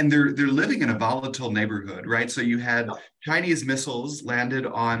mean, and they're living in a volatile neighborhood, right? So you had Chinese missiles landed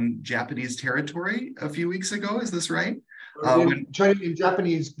on Japanese territory a few weeks ago. Is this right? In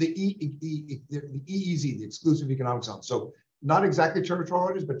Japanese, the EEZ, the exclusive economic zone. So not exactly territorial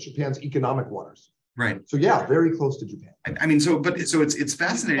waters, but Japan's economic waters. Right. So yeah, very close to Japan. I mean, so it's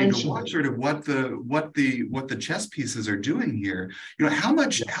fascinating to watch sort of what the chess pieces are doing here. How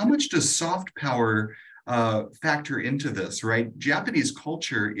much does soft power factor into this, right? Japanese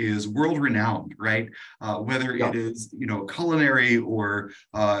culture is world renowned, right? Whether it is culinary or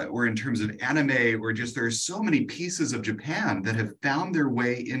in terms of anime, or just there are so many pieces of Japan that have found their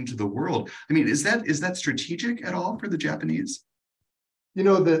way into the world. I mean, is that strategic at all for the Japanese?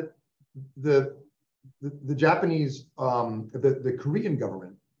 The Japanese, the Korean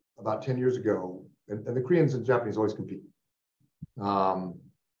government about 10 years ago, and the Koreans and Japanese always compete.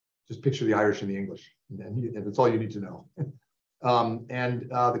 Just picture the Irish and the English, and that's all you need to know.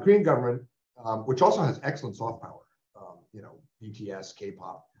 The Korean government, which also has excellent soft power, BTS,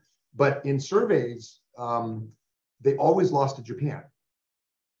 K-pop, but in surveys, they always lost to Japan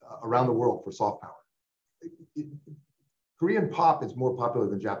around the world for soft power. Korean pop is more popular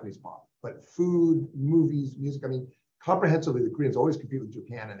than Japanese pop, but food, movies, music, I mean, comprehensively, the Koreans always compete with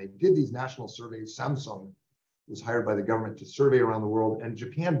Japan, and they did these national surveys. Samsung was hired by the government to survey around the world, and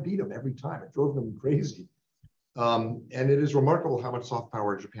Japan beat them every time. It drove them crazy. And it is remarkable how much soft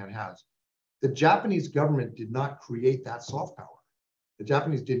power Japan has. The Japanese government did not create that soft power. The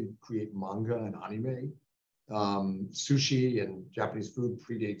Japanese didn't create manga and anime. Sushi and Japanese food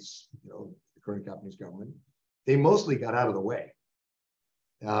predates the current Japanese government. They mostly got out of the way.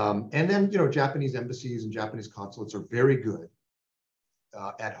 And then, Japanese embassies and Japanese consulates are very good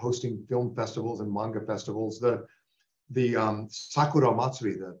at hosting film festivals and manga festivals. The Sakura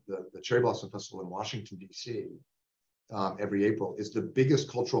Matsuri, the Cherry Blossom Festival in Washington, D.C., every April is the biggest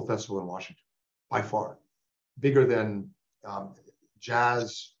cultural festival in Washington, by far. Bigger than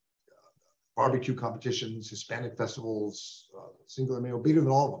jazz, barbecue competitions, Hispanic festivals, Cinco de Mayo, bigger than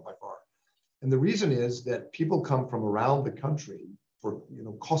all of them, by far. And the reason is that people come from around the country for,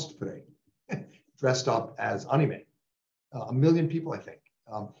 cosplay, dressed up as anime. 1 million people, I think.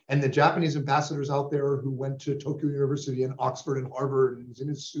 And the Japanese ambassadors out there who went to Tokyo University and Oxford and Harvard, and he's in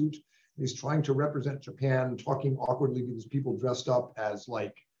his suit, and he's trying to represent Japan, talking awkwardly to these people dressed up as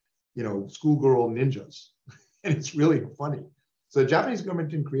schoolgirl ninjas. And it's really funny. So the Japanese government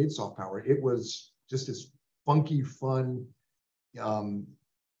didn't create soft power. It was just this funky, fun,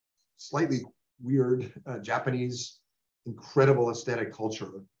 slightly weird Japanese, incredible aesthetic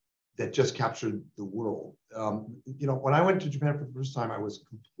culture that just captured the world. When I went to Japan for the first time, I was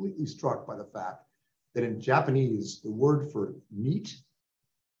completely struck by the fact that in Japanese, the word for meat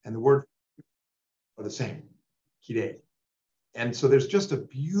and the word are the same, kirei. And so there's just a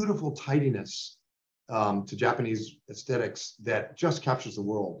beautiful tidiness to Japanese aesthetics that just captures the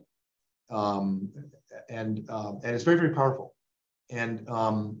world. And it's very, very powerful. And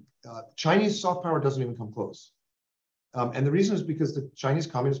Chinese soft power doesn't even come close. And the reason is because the Chinese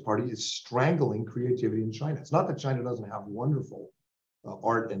Communist Party is strangling creativity in China. It's not that China doesn't have wonderful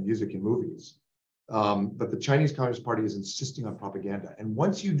art and music and movies, but the Chinese Communist Party is insisting on propaganda. And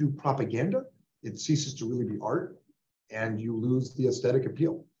once you do propaganda, it ceases to really be art, and you lose the aesthetic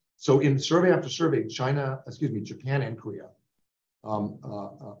appeal. So in survey after survey, Japan and Korea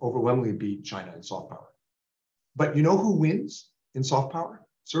overwhelmingly beat China in soft power. But you know who wins in soft power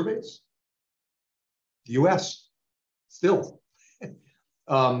surveys? The US. Still.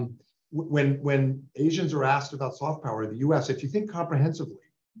 when Asians are asked about soft power, the US, if you think comprehensively,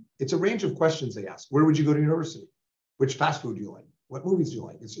 it's a range of questions they ask. Where would you go to university? Which fast food do you like? What movies do you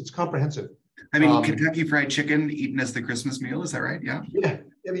like? It's comprehensive. I mean, Kentucky Fried Chicken eaten as the Christmas meal, is that right? Yeah. Yeah.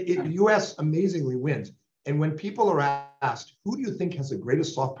 I mean, the US amazingly wins. And when people are asked, who do you think has the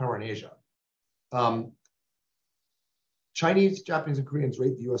greatest soft power in Asia? Chinese, Japanese, and Koreans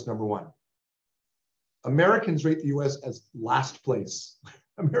rate the US #1. Americans rate the US as last place.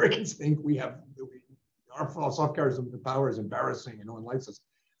 Americans think our soft power is embarrassing and no one likes us.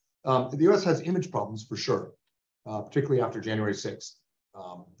 The US has image problems for sure, particularly after January 6th.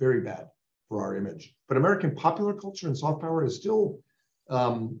 Very bad for our image. But American popular culture and soft power is still,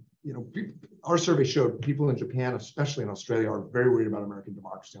 our survey showed people in Japan, especially in Australia, are very worried about American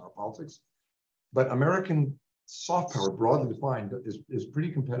democracy and our politics. But American soft power, broadly defined, is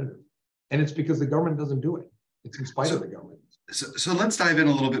pretty competitive. And it's because the government doesn't do it. It's in spite of the government. So let's dive in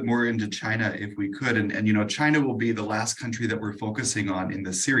a little bit more into China, if we could. And China will be the last country that we're focusing on in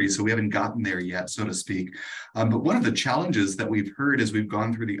this series. So we haven't gotten there yet, so to speak. But one of the challenges that we've heard as we've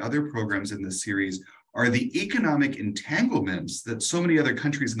gone through the other programs in this series are the economic entanglements that so many other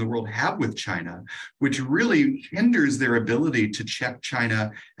countries in the world have with China, which really hinders their ability to check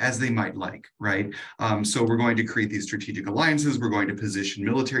China as they might like, right? So we're going to create these strategic alliances, we're going to position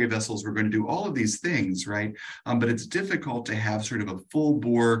military vessels, we're going to do all of these things, right? But it's difficult to have sort of a full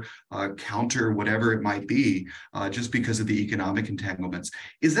bore counter, whatever it might be, just because of the economic entanglements.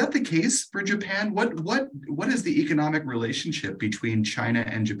 Is that the case for Japan? What is the economic relationship between China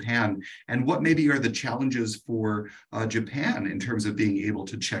and Japan, and what maybe are the challenges for Japan in terms of being able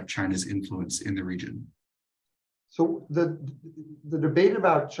to check China's influence in the region? So the debate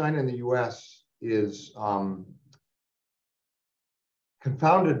about China and the US is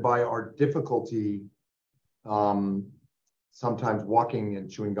confounded by our difficulty sometimes walking and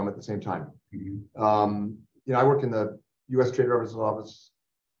chewing gum at the same time. Mm-hmm. I work in the US Trade Representative's office,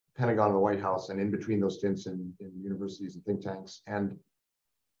 Pentagon, and the White House, and in between those stints in universities and think tanks. And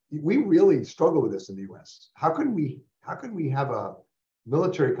we really struggle with this in the US. How can we have a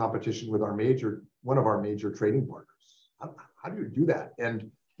military competition with one of our major trading partners? How do you do that?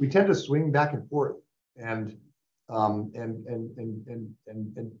 And we tend to swing back and forth. And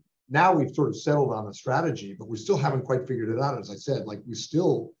now we've sort of settled on a strategy, but we still haven't quite figured it out. As I said, like, we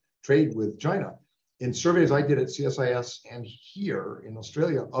still trade with China. In surveys I did at CSIS and here in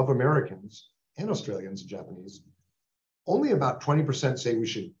Australia of Americans and Australians and Japanese, only about 20% say we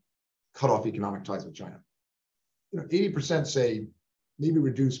should cut off economic ties with China. 80% say maybe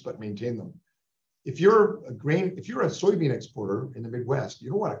reduce but maintain them. If you're a soybean exporter in the Midwest, you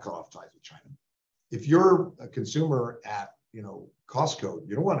don't want to cut off ties with China. If you're a consumer at Costco,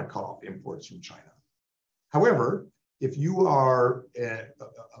 you don't want to cut off imports from China. However, if you are a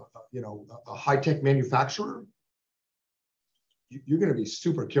high-tech manufacturer, you're going to be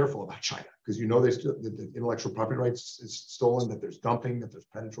super careful about China because the intellectual property rights is stolen, that there's dumping, that there's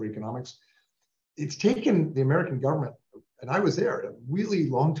predatory economics. It's taken the American government, and I was there, a really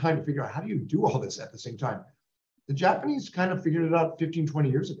long time to figure out how do you do all this at the same time. The Japanese kind of figured it out 15, 20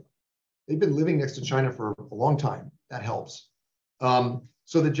 years ago. They've been living next to China for a long time. That helps.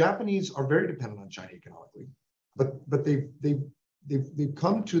 So the Japanese are very dependent on China economically, but they've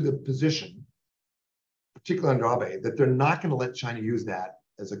come to the position, particularly under Abe, that they're not going to let China use that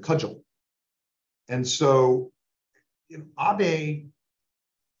as a cudgel. And so Abe,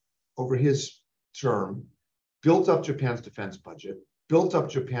 over his term, built up Japan's defense budget,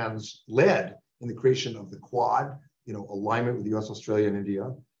 led in the creation of the Quad, alignment with the US, Australia, and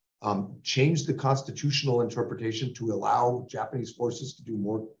India, changed the constitutional interpretation to allow Japanese forces to do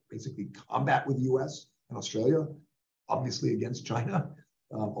more, basically, combat with the US and Australia, obviously against China.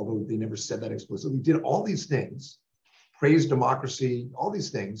 Although they never said that explicitly, did all these things, praised democracy, all these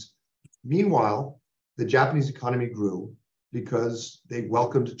things. Meanwhile, the Japanese economy grew because they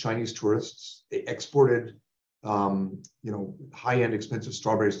welcomed Chinese tourists. They exported, high-end, expensive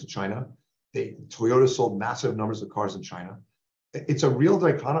strawberries to China. Toyota sold massive numbers of cars in China. It's a real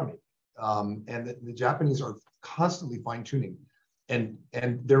dichotomy, and the Japanese are constantly fine-tuning, and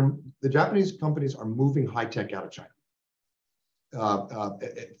the Japanese companies are moving high tech out of China.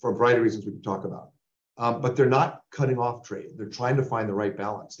 For a variety of reasons we can talk about. But they're not cutting off trade. They're trying to find the right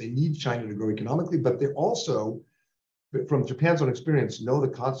balance. They need China to grow economically, but they also, from Japan's own experience, know the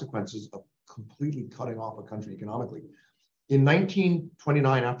consequences of completely cutting off a country economically. In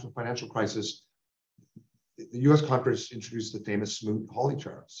 1929, after the financial crisis, the US Congress introduced the famous Smoot-Hawley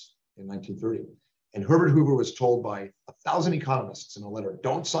tariffs in 1930. And Herbert Hoover was told by 1,000 economists in a letter,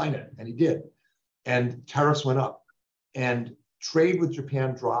 don't sign it. And he did. And tariffs went up. And trade with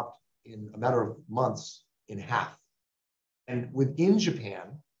Japan dropped in a matter of months in half. And within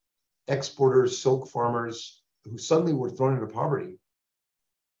Japan, exporters, silk farmers who suddenly were thrown into poverty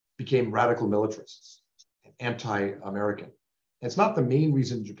became radical militarists, anti-American. And it's not the main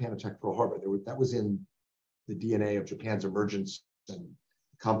reason Japan attacked Pearl Harbor. That was in the DNA of Japan's emergence and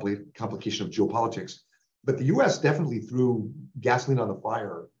complication of geopolitics. But the US definitely threw gasoline on the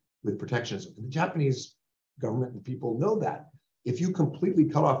fire with protectionism. And the Japanese government and people know that. If you completely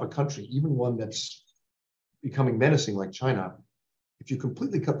cut off a country, even one that's becoming menacing like China, if you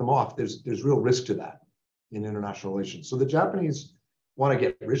completely cut them off, there's real risk to that in international relations. So the Japanese want to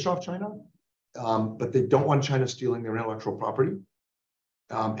get rich off China, but they don't want China stealing their intellectual property.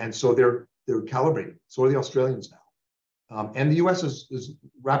 And so they're calibrating. So are the Australians now. And the US is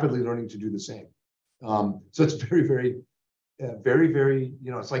rapidly learning to do the same. So it's very, very,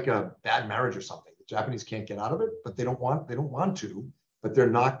 it's like a bad marriage or something. The Japanese can't get out of it, but they don't want to, but they're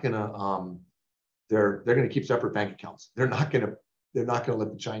not gonna, they're gonna keep separate bank accounts. They're not gonna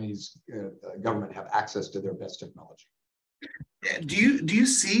let the Chinese government have access to their best technology. Do you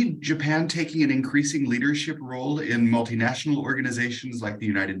see Japan taking an increasing leadership role in multinational organizations like the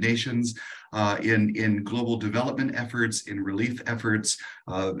United Nations, in global development efforts, in relief efforts?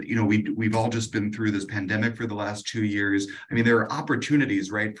 We've all just been through this pandemic for the last 2 years. I mean, there are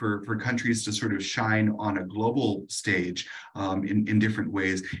opportunities, right, for countries to sort of shine on a global stage in different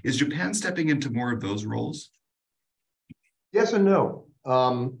ways. Is Japan stepping into more of those roles? Yes and no.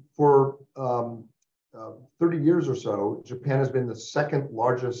 For 30 years or so, Japan has been the second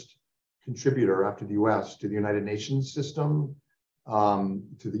largest contributor after the US to the United Nations system,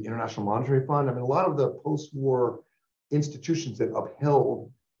 to the International Monetary Fund. I mean, a lot of the post-war institutions that upheld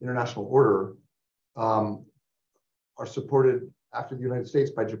international order are supported after the United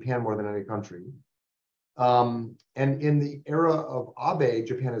States by Japan more than any country. And in the era of Abe,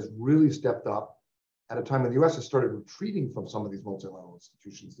 Japan has really stepped up at a time when the US has started retreating from some of these multilateral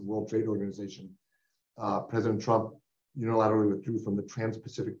institutions, the World Trade Organization. President Trump unilaterally withdrew from the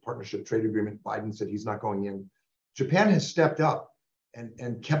Trans-Pacific Partnership Trade Agreement. Biden said he's not going in. Japan has stepped up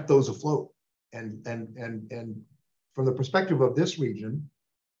and kept those afloat. And from the perspective of this region,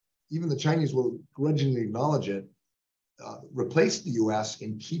 even the Chinese will grudgingly acknowledge it, replaced the US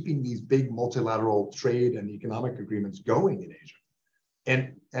in keeping these big multilateral trade and economic agreements going in Asia.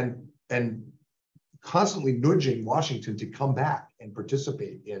 And constantly nudging Washington to come back and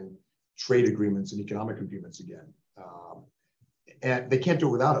participate in trade agreements and economic agreements again. And they can't do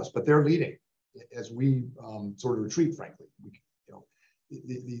it without us, but they're leading as we sort of retreat, frankly.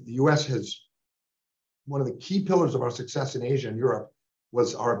 The US has, one of the key pillars of our success in Asia and Europe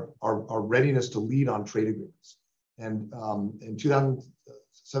was our readiness to lead on trade agreements. And in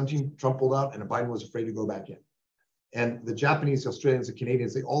 2017, Trump pulled out and Biden was afraid to go back in. And the Japanese, the Australians, the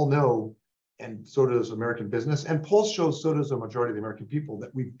Canadians, they all know, and so does American business, and polls show so does a majority of the American people,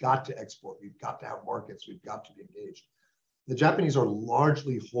 that we've got to export, we've got to have markets, we've got to be engaged. The Japanese are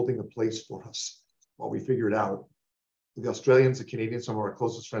largely holding a place for us while we figure it out. The Australians, the Canadians, some of our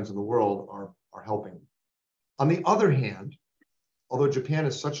closest friends in the world are helping. On the other hand, although Japan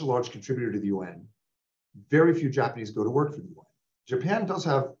is such a large contributor to the UN, very few Japanese go to work for the UN. Japan does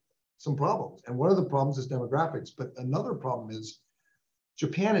have some problems, and one of the problems is demographics, but another problem is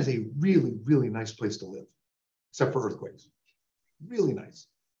Japan is a really, really nice place to live, except for earthquakes. Really nice.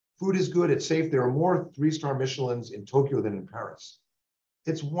 Food is good, it's safe. There are more 3-star Michelins in Tokyo than in Paris.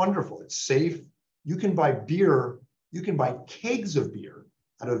 It's wonderful, it's safe. You can buy beer, you can buy kegs of beer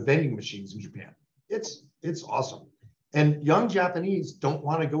out of vending machines in Japan. It's awesome. And young Japanese don't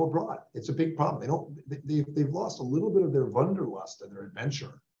want to go abroad. It's a big problem. They've lost a little bit of their wanderlust and their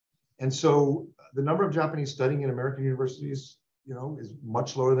adventure. And so the number of Japanese studying in American universities, is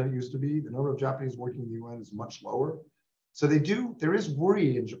much lower than it used to be. The number of Japanese working in the UN is much lower. So there is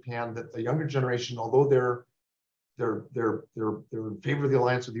worry in Japan that the younger generation, although they're in favor of the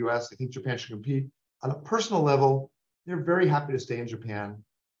alliance with the US, they think Japan should compete. On a personal level, they're very happy to stay in Japan,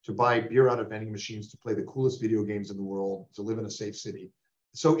 to buy beer out of vending machines, to play the coolest video games in the world, to live in a safe city.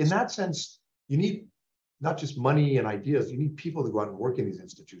 So in that sense, you need not just money and ideas, you need people to go out and work in these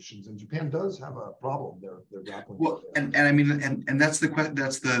institutions. And Japan does have a problem they're grappling with. And I mean, and that's the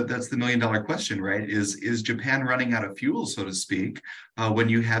 $1 million question, right? Is Japan running out of fuel, so to speak, when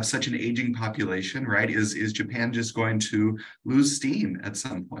you have such an aging population, right? Is Japan just going to lose steam at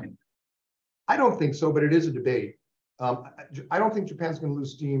some point? I don't think so, but it is a debate. I don't think Japan's going to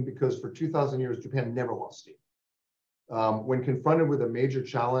lose steam because for 2,000 years, Japan never lost steam. When confronted with a major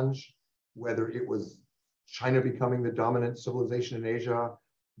challenge, whether it was China becoming the dominant civilization in Asia,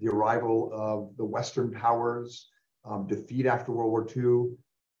 the arrival of the Western powers, defeat after World War II,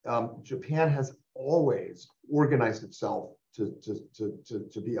 Japan has always organized itself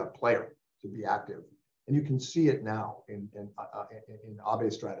to be a player, to be active. And you can see it now in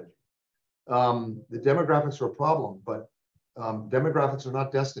Abe's strategy. The demographics are a problem, but demographics are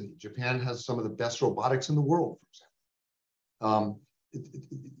not destiny. Japan has some of the best robotics in the world, for example.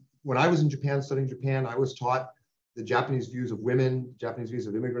 When I was in Japan, studying Japan, I was taught the Japanese views of women, Japanese views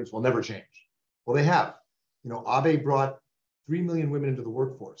of immigrants will never change. Well, they have. You know, Abe brought 3 million women into the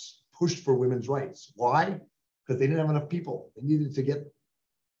workforce, pushed for women's rights. Why? Because they didn't have enough people. They needed to get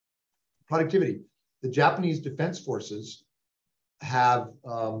productivity. The Japanese defense forces have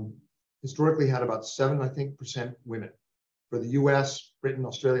historically had about 7% women. For the US, Britain,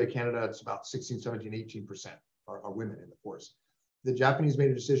 Australia, Canada, it's about 16, 17, 18% are women in the force. The Japanese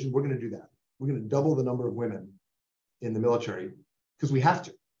made a decision, we're going to do that. We're going to double the number of women in the military because we have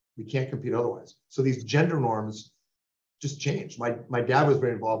to. We can't compete otherwise. So these gender norms just changed. My dad was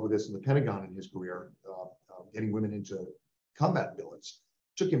very involved with this in the Pentagon in his career, getting women into combat billets.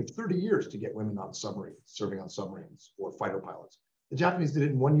 It took him 30 years to get women on submarines, serving on submarines or fighter pilots. The Japanese did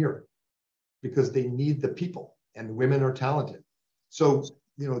it in 1 year because they need the people and the women are talented. So,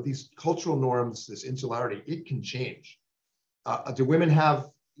 you know, these cultural norms, this insularity, it can change. Do women have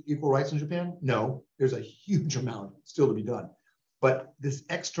equal rights in Japan? No, there's a huge amount still to be done. But this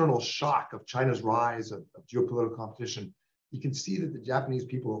external shock of China's rise of geopolitical competition, you can see that the Japanese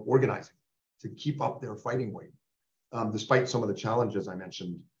people are organizing to keep up their fighting weight, despite some of the challenges I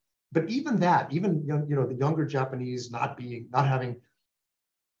mentioned. But even that, even the younger Japanese not having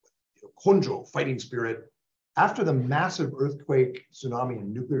konjo, fighting spirit, after the massive earthquake, tsunami,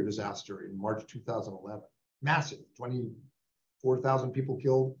 and nuclear disaster in March 2011, massive, 24,000 people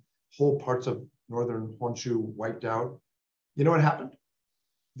killed, whole parts of northern Honshu wiped out. You know what happened?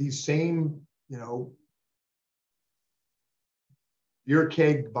 These same, beer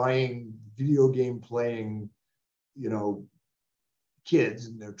keg buying, video game playing, kids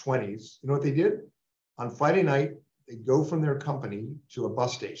in their 20s, you know what they did? On Friday night, they go from their company to a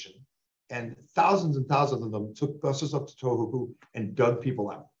bus station, and thousands and thousands of them took buses up to Tohoku and dug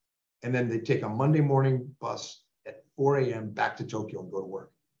people out. And then they take a Monday morning bus at 4 a.m. back to Tokyo and go to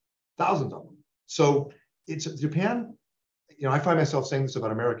work. Thousands of them. So it's Japan. I find myself saying this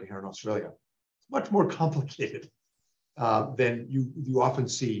about America here in Australia. It's much more complicated than you often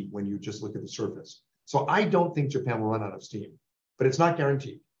see when you just look at the surface. So I don't think Japan will run out of steam, but it's not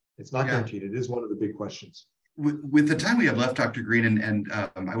guaranteed. It's not guaranteed. It is one of the big questions. With the time we have left, Dr. Green, and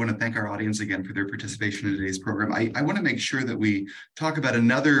I want to thank our audience again for their participation in today's program. I want to make sure that we talk about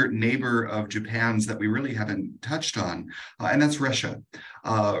another neighbor of Japan's that we really haven't touched on, and that's Russia.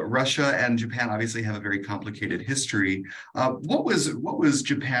 Russia and Japan obviously have a very complicated history. What was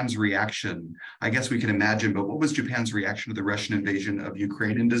Japan's reaction? I guess we can imagine, but what was Japan's reaction to the Russian invasion of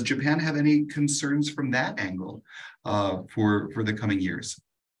Ukraine? And does Japan have any concerns from that angle for the coming years?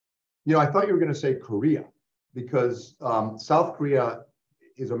 I thought you were going to say Korea, because South Korea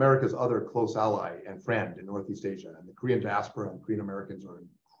is America's other close ally and friend in Northeast Asia. And the Korean diaspora and Korean Americans are an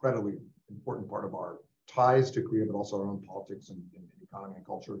incredibly important part of our ties to Korea, but also our own politics and economy and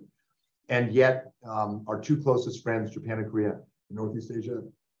culture. And yet our two closest friends, Japan and Korea in Northeast Asia,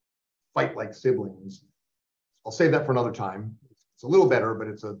 fight like siblings. I'll save that for another time. It's a little better, but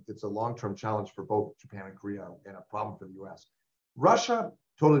it's a long-term challenge for both Japan and Korea and a problem for the US. Russia,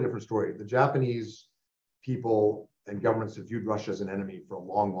 totally different story. The Japanese people and governments have viewed Russia as an enemy for a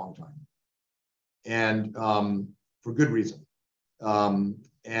long, long time, and for good reason. Abe,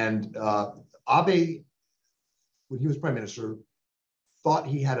 when he was prime minister, thought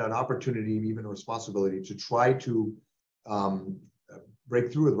he had an opportunity, even a responsibility, to try to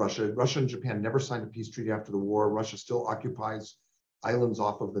break through with Russia. Russia and Japan never signed a peace treaty after the war. Russia still occupies islands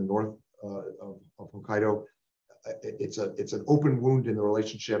off of the north of Hokkaido. It's an open wound in the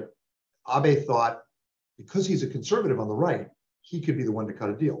relationship. Abe thought, because he's a conservative on the right, he could be the one to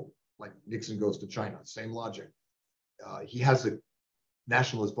cut a deal. Like Nixon goes to China, same logic. He has the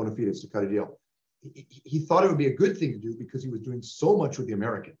nationalist bona fides to cut a deal. He thought it would be a good thing to do because he was doing so much with the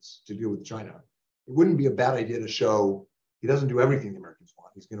Americans to deal with China. It wouldn't be a bad idea to show he doesn't do everything the Americans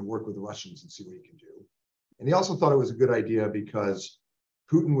want. He's going to work with the Russians and see what he can do. And he also thought it was a good idea because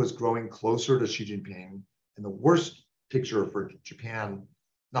Putin was growing closer to Xi Jinping, and the worst picture for Japan,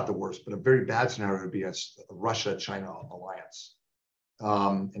 not the worst, but a very bad scenario would be a Russia-China alliance.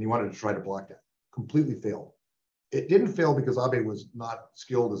 And he wanted to try to block that. Completely failed. It didn't fail because Abe was not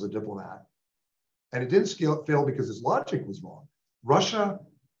skilled as a diplomat. And it didn't fail because his logic was wrong. Russia,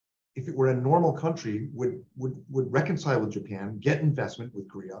 if it were a normal country, would reconcile with Japan, get investment with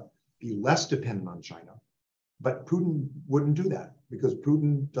Korea, be less dependent on China, But Putin wouldn't do that because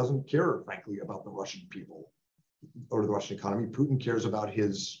Putin doesn't care, frankly, about the Russian people or the Russian economy. Putin cares about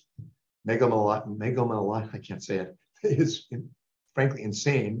his I can't say it, his frankly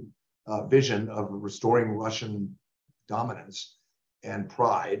insane vision of restoring Russian dominance and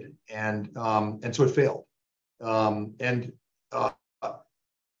pride, and so it failed.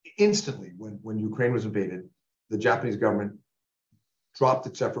 Instantly, when Ukraine was invaded, the Japanese government dropped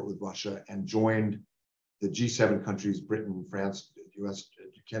its effort with Russia and joined the G7 countries, Britain, France, US,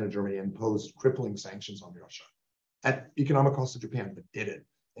 Canada, Germany, imposed crippling sanctions on Russia at economic cost to Japan, but did it.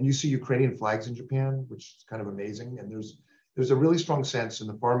 And you see Ukrainian flags in Japan, which is kind of amazing. And there's a really strong sense, and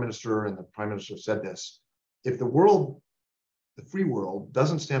the foreign minister and the prime minister said this, if the world, the free world,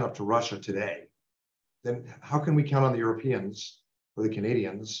 doesn't stand up to Russia today, then how can we count on the Europeans or the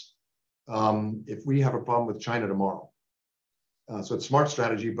Canadians if we have a problem with China tomorrow? So it's smart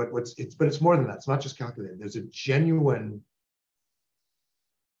strategy, but it's more than that. It's not just calculated. There's a genuine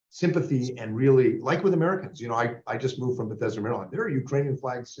sympathy and really, like with Americans, I just moved from Bethesda, Maryland. There are Ukrainian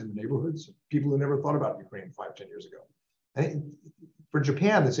flags in the neighborhoods, people who never thought about Ukraine 5-10 years ago. And for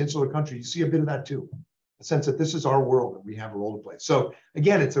Japan, this insular country, you see a bit of that too. A sense that this is our world and we have a role to play. So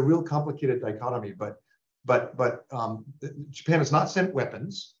again, it's a real complicated dichotomy, but Japan has not sent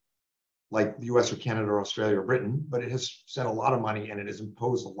weapons like the US or Canada or Australia or Britain, but it has sent a lot of money and it has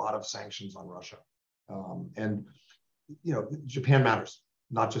imposed a lot of sanctions on Russia. Japan matters,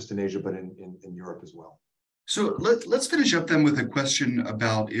 not just in Asia, but in Europe as well. So let's finish up then with a question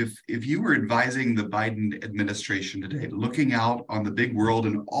about if you were advising the Biden administration today, looking out on the big world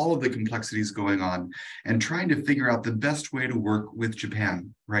and all of the complexities going on and trying to figure out the best way to work with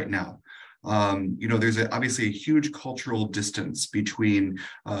Japan right now. There's obviously a huge cultural distance between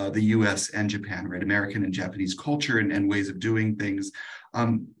the US and Japan, right? American and Japanese culture and ways of doing things.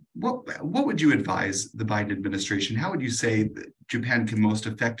 What would you advise the Biden administration? How would you say that Japan can most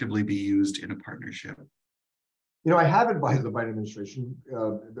effectively be used in a partnership? I have advised the Biden administration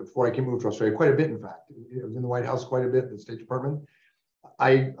before I moved to Australia, quite a bit, in fact. I was in the White House quite a bit, the State Department.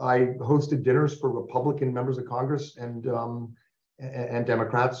 I hosted dinners for Republican members of Congress and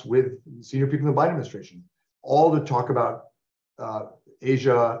Democrats with senior people in the Biden administration, all to talk about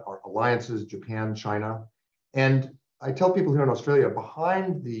Asia, our alliances, Japan, China. And I tell people here in Australia,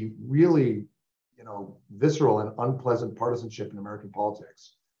 behind the really, visceral and unpleasant partisanship in American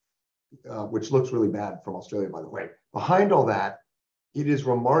politics, which looks really bad from Australia, by the way, behind all that, it is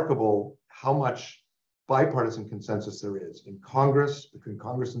remarkable how much bipartisan consensus there is in Congress, between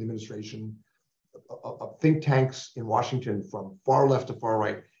Congress and the administration, of think tanks in Washington from far left to far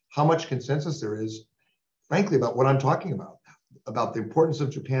right, how much consensus there is, frankly, about what I'm talking about the importance of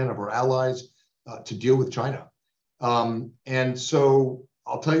Japan, of our allies, to deal with China. And so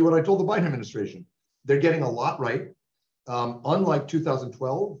I'll tell you what I told the Biden administration. They're getting a lot right. Unlike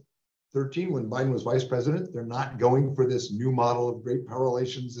 2012, 13, when Biden was vice president, they're not going for this new model of great power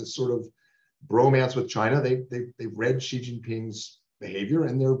relations, this sort of bromance with China. They've read Xi Jinping's behavior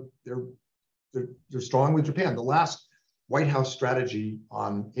and they're strong with Japan. The last White House strategy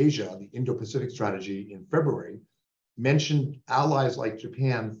on Asia, the Indo-Pacific strategy in February, mentioned allies like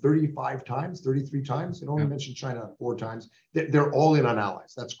Japan 35 times, 33 times. It only mentioned China 4 times. They're all in on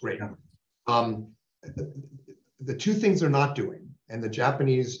allies. That's great. The two things they're not doing, and the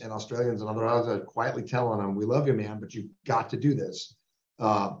Japanese and Australians and other allies are quietly telling them, we love you, man, but you've got to do this.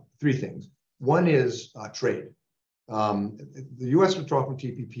 3 things. One is trade. The US withdrawal from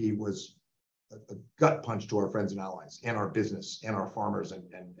TPP was a gut punch to our friends and allies and our business and our farmers and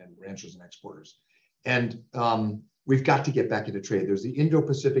ranchers and exporters. And we've got to get back into trade. There's the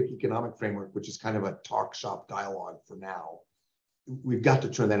Indo-Pacific Economic Framework, which is kind of a talk shop dialogue for now. We've got to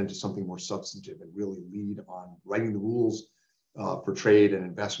turn that into something more substantive and really lead on writing the rules for trade and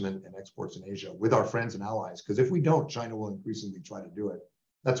investment and exports in Asia with our friends and allies. Because if we don't, China will increasingly try to do it.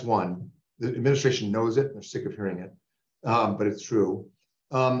 That's one. The administration knows it. They're sick of hearing it, but it's true.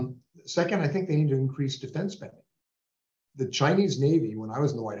 Second, I think they need to increase defense spending. The Chinese Navy, when I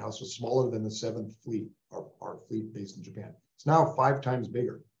was in the White House, was smaller than the 7th Fleet, our fleet based in Japan. It's now 5 times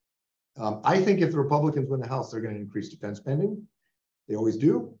bigger. I think if the Republicans win the House, they're going to increase defense spending. They always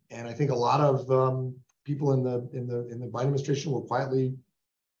do, and I think a lot of people in the Biden administration will quietly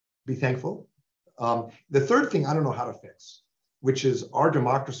be thankful. The third thing I don't know how to fix, which is our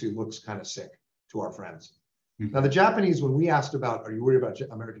democracy looks kind of sick to our friends. Mm-hmm. Now, the Japanese, when we asked about, are you worried about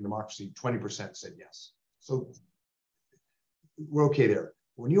American democracy, 20% said yes. So we're okay there.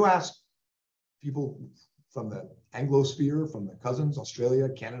 When you ask people from the Anglosphere, from the cousins, Australia,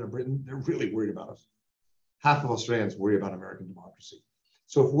 Canada, Britain, they're really worried about us. Half of Australians worry about American democracy.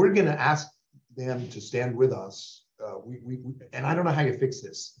 So if we're going to ask them to stand with us. And I don't know how you fix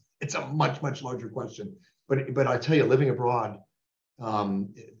this. It's a much, much larger question. But I tell you, living abroad,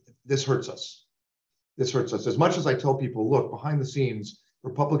 this hurts us. This hurts us. As much as I tell people, look, behind the scenes,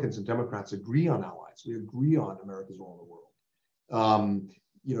 Republicans and Democrats agree on allies. We agree on America's role in the world.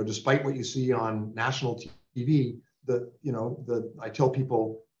 You know, despite what you see on national TV, I tell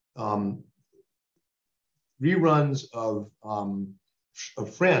people reruns of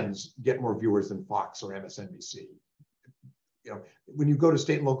Friends get more viewers than Fox or MSNBC. You know, when you go to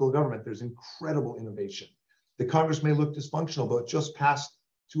state and local government, there's incredible innovation. The Congress may look dysfunctional, but it just passed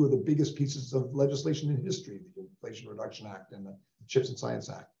two of the biggest pieces of legislation in history, the Inflation Reduction Act and the Chips and Science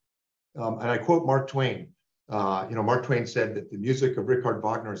Act. And I quote Mark Twain. Mark Twain said that the music of Richard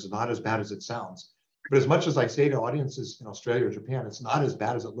Wagner is not as bad as it sounds. But as much as I say to audiences in Australia or Japan, it's not as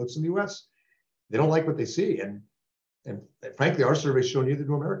bad as it looks in the US. They don't like what they see. And frankly, our surveys show neither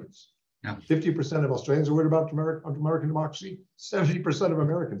do Americans. Yeah. 50% of Australians are worried about American democracy. 70% of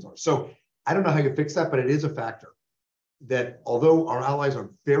Americans are. So I don't know how you fix that, but it is a factor that although our allies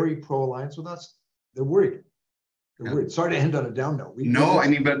are very pro-alliance with us, they're worried. They're worried. Sorry to end on a down note. I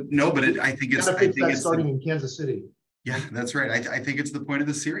think it's starting in Kansas City. Yeah, that's right. I think it's the point of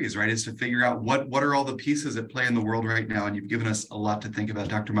the series, right? Is to figure out what are all the pieces at play in the world right now. And you've given us a lot to think about.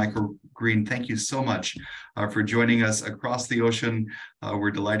 Dr. Michael Green, thank you so much for joining us across the ocean. We're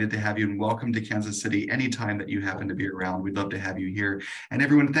delighted to have you, and welcome to Kansas City anytime that you happen to be around. We'd love to have you here. And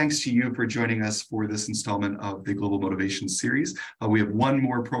everyone, thanks to you for joining us for this installment of the Global Motivation series. We have one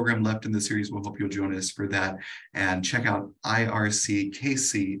more program left in the series. We'll hope you'll join us for that. And check out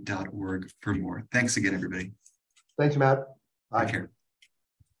irckc.org for more. Thanks again, everybody. Thanks, Matt. Bye. Take care.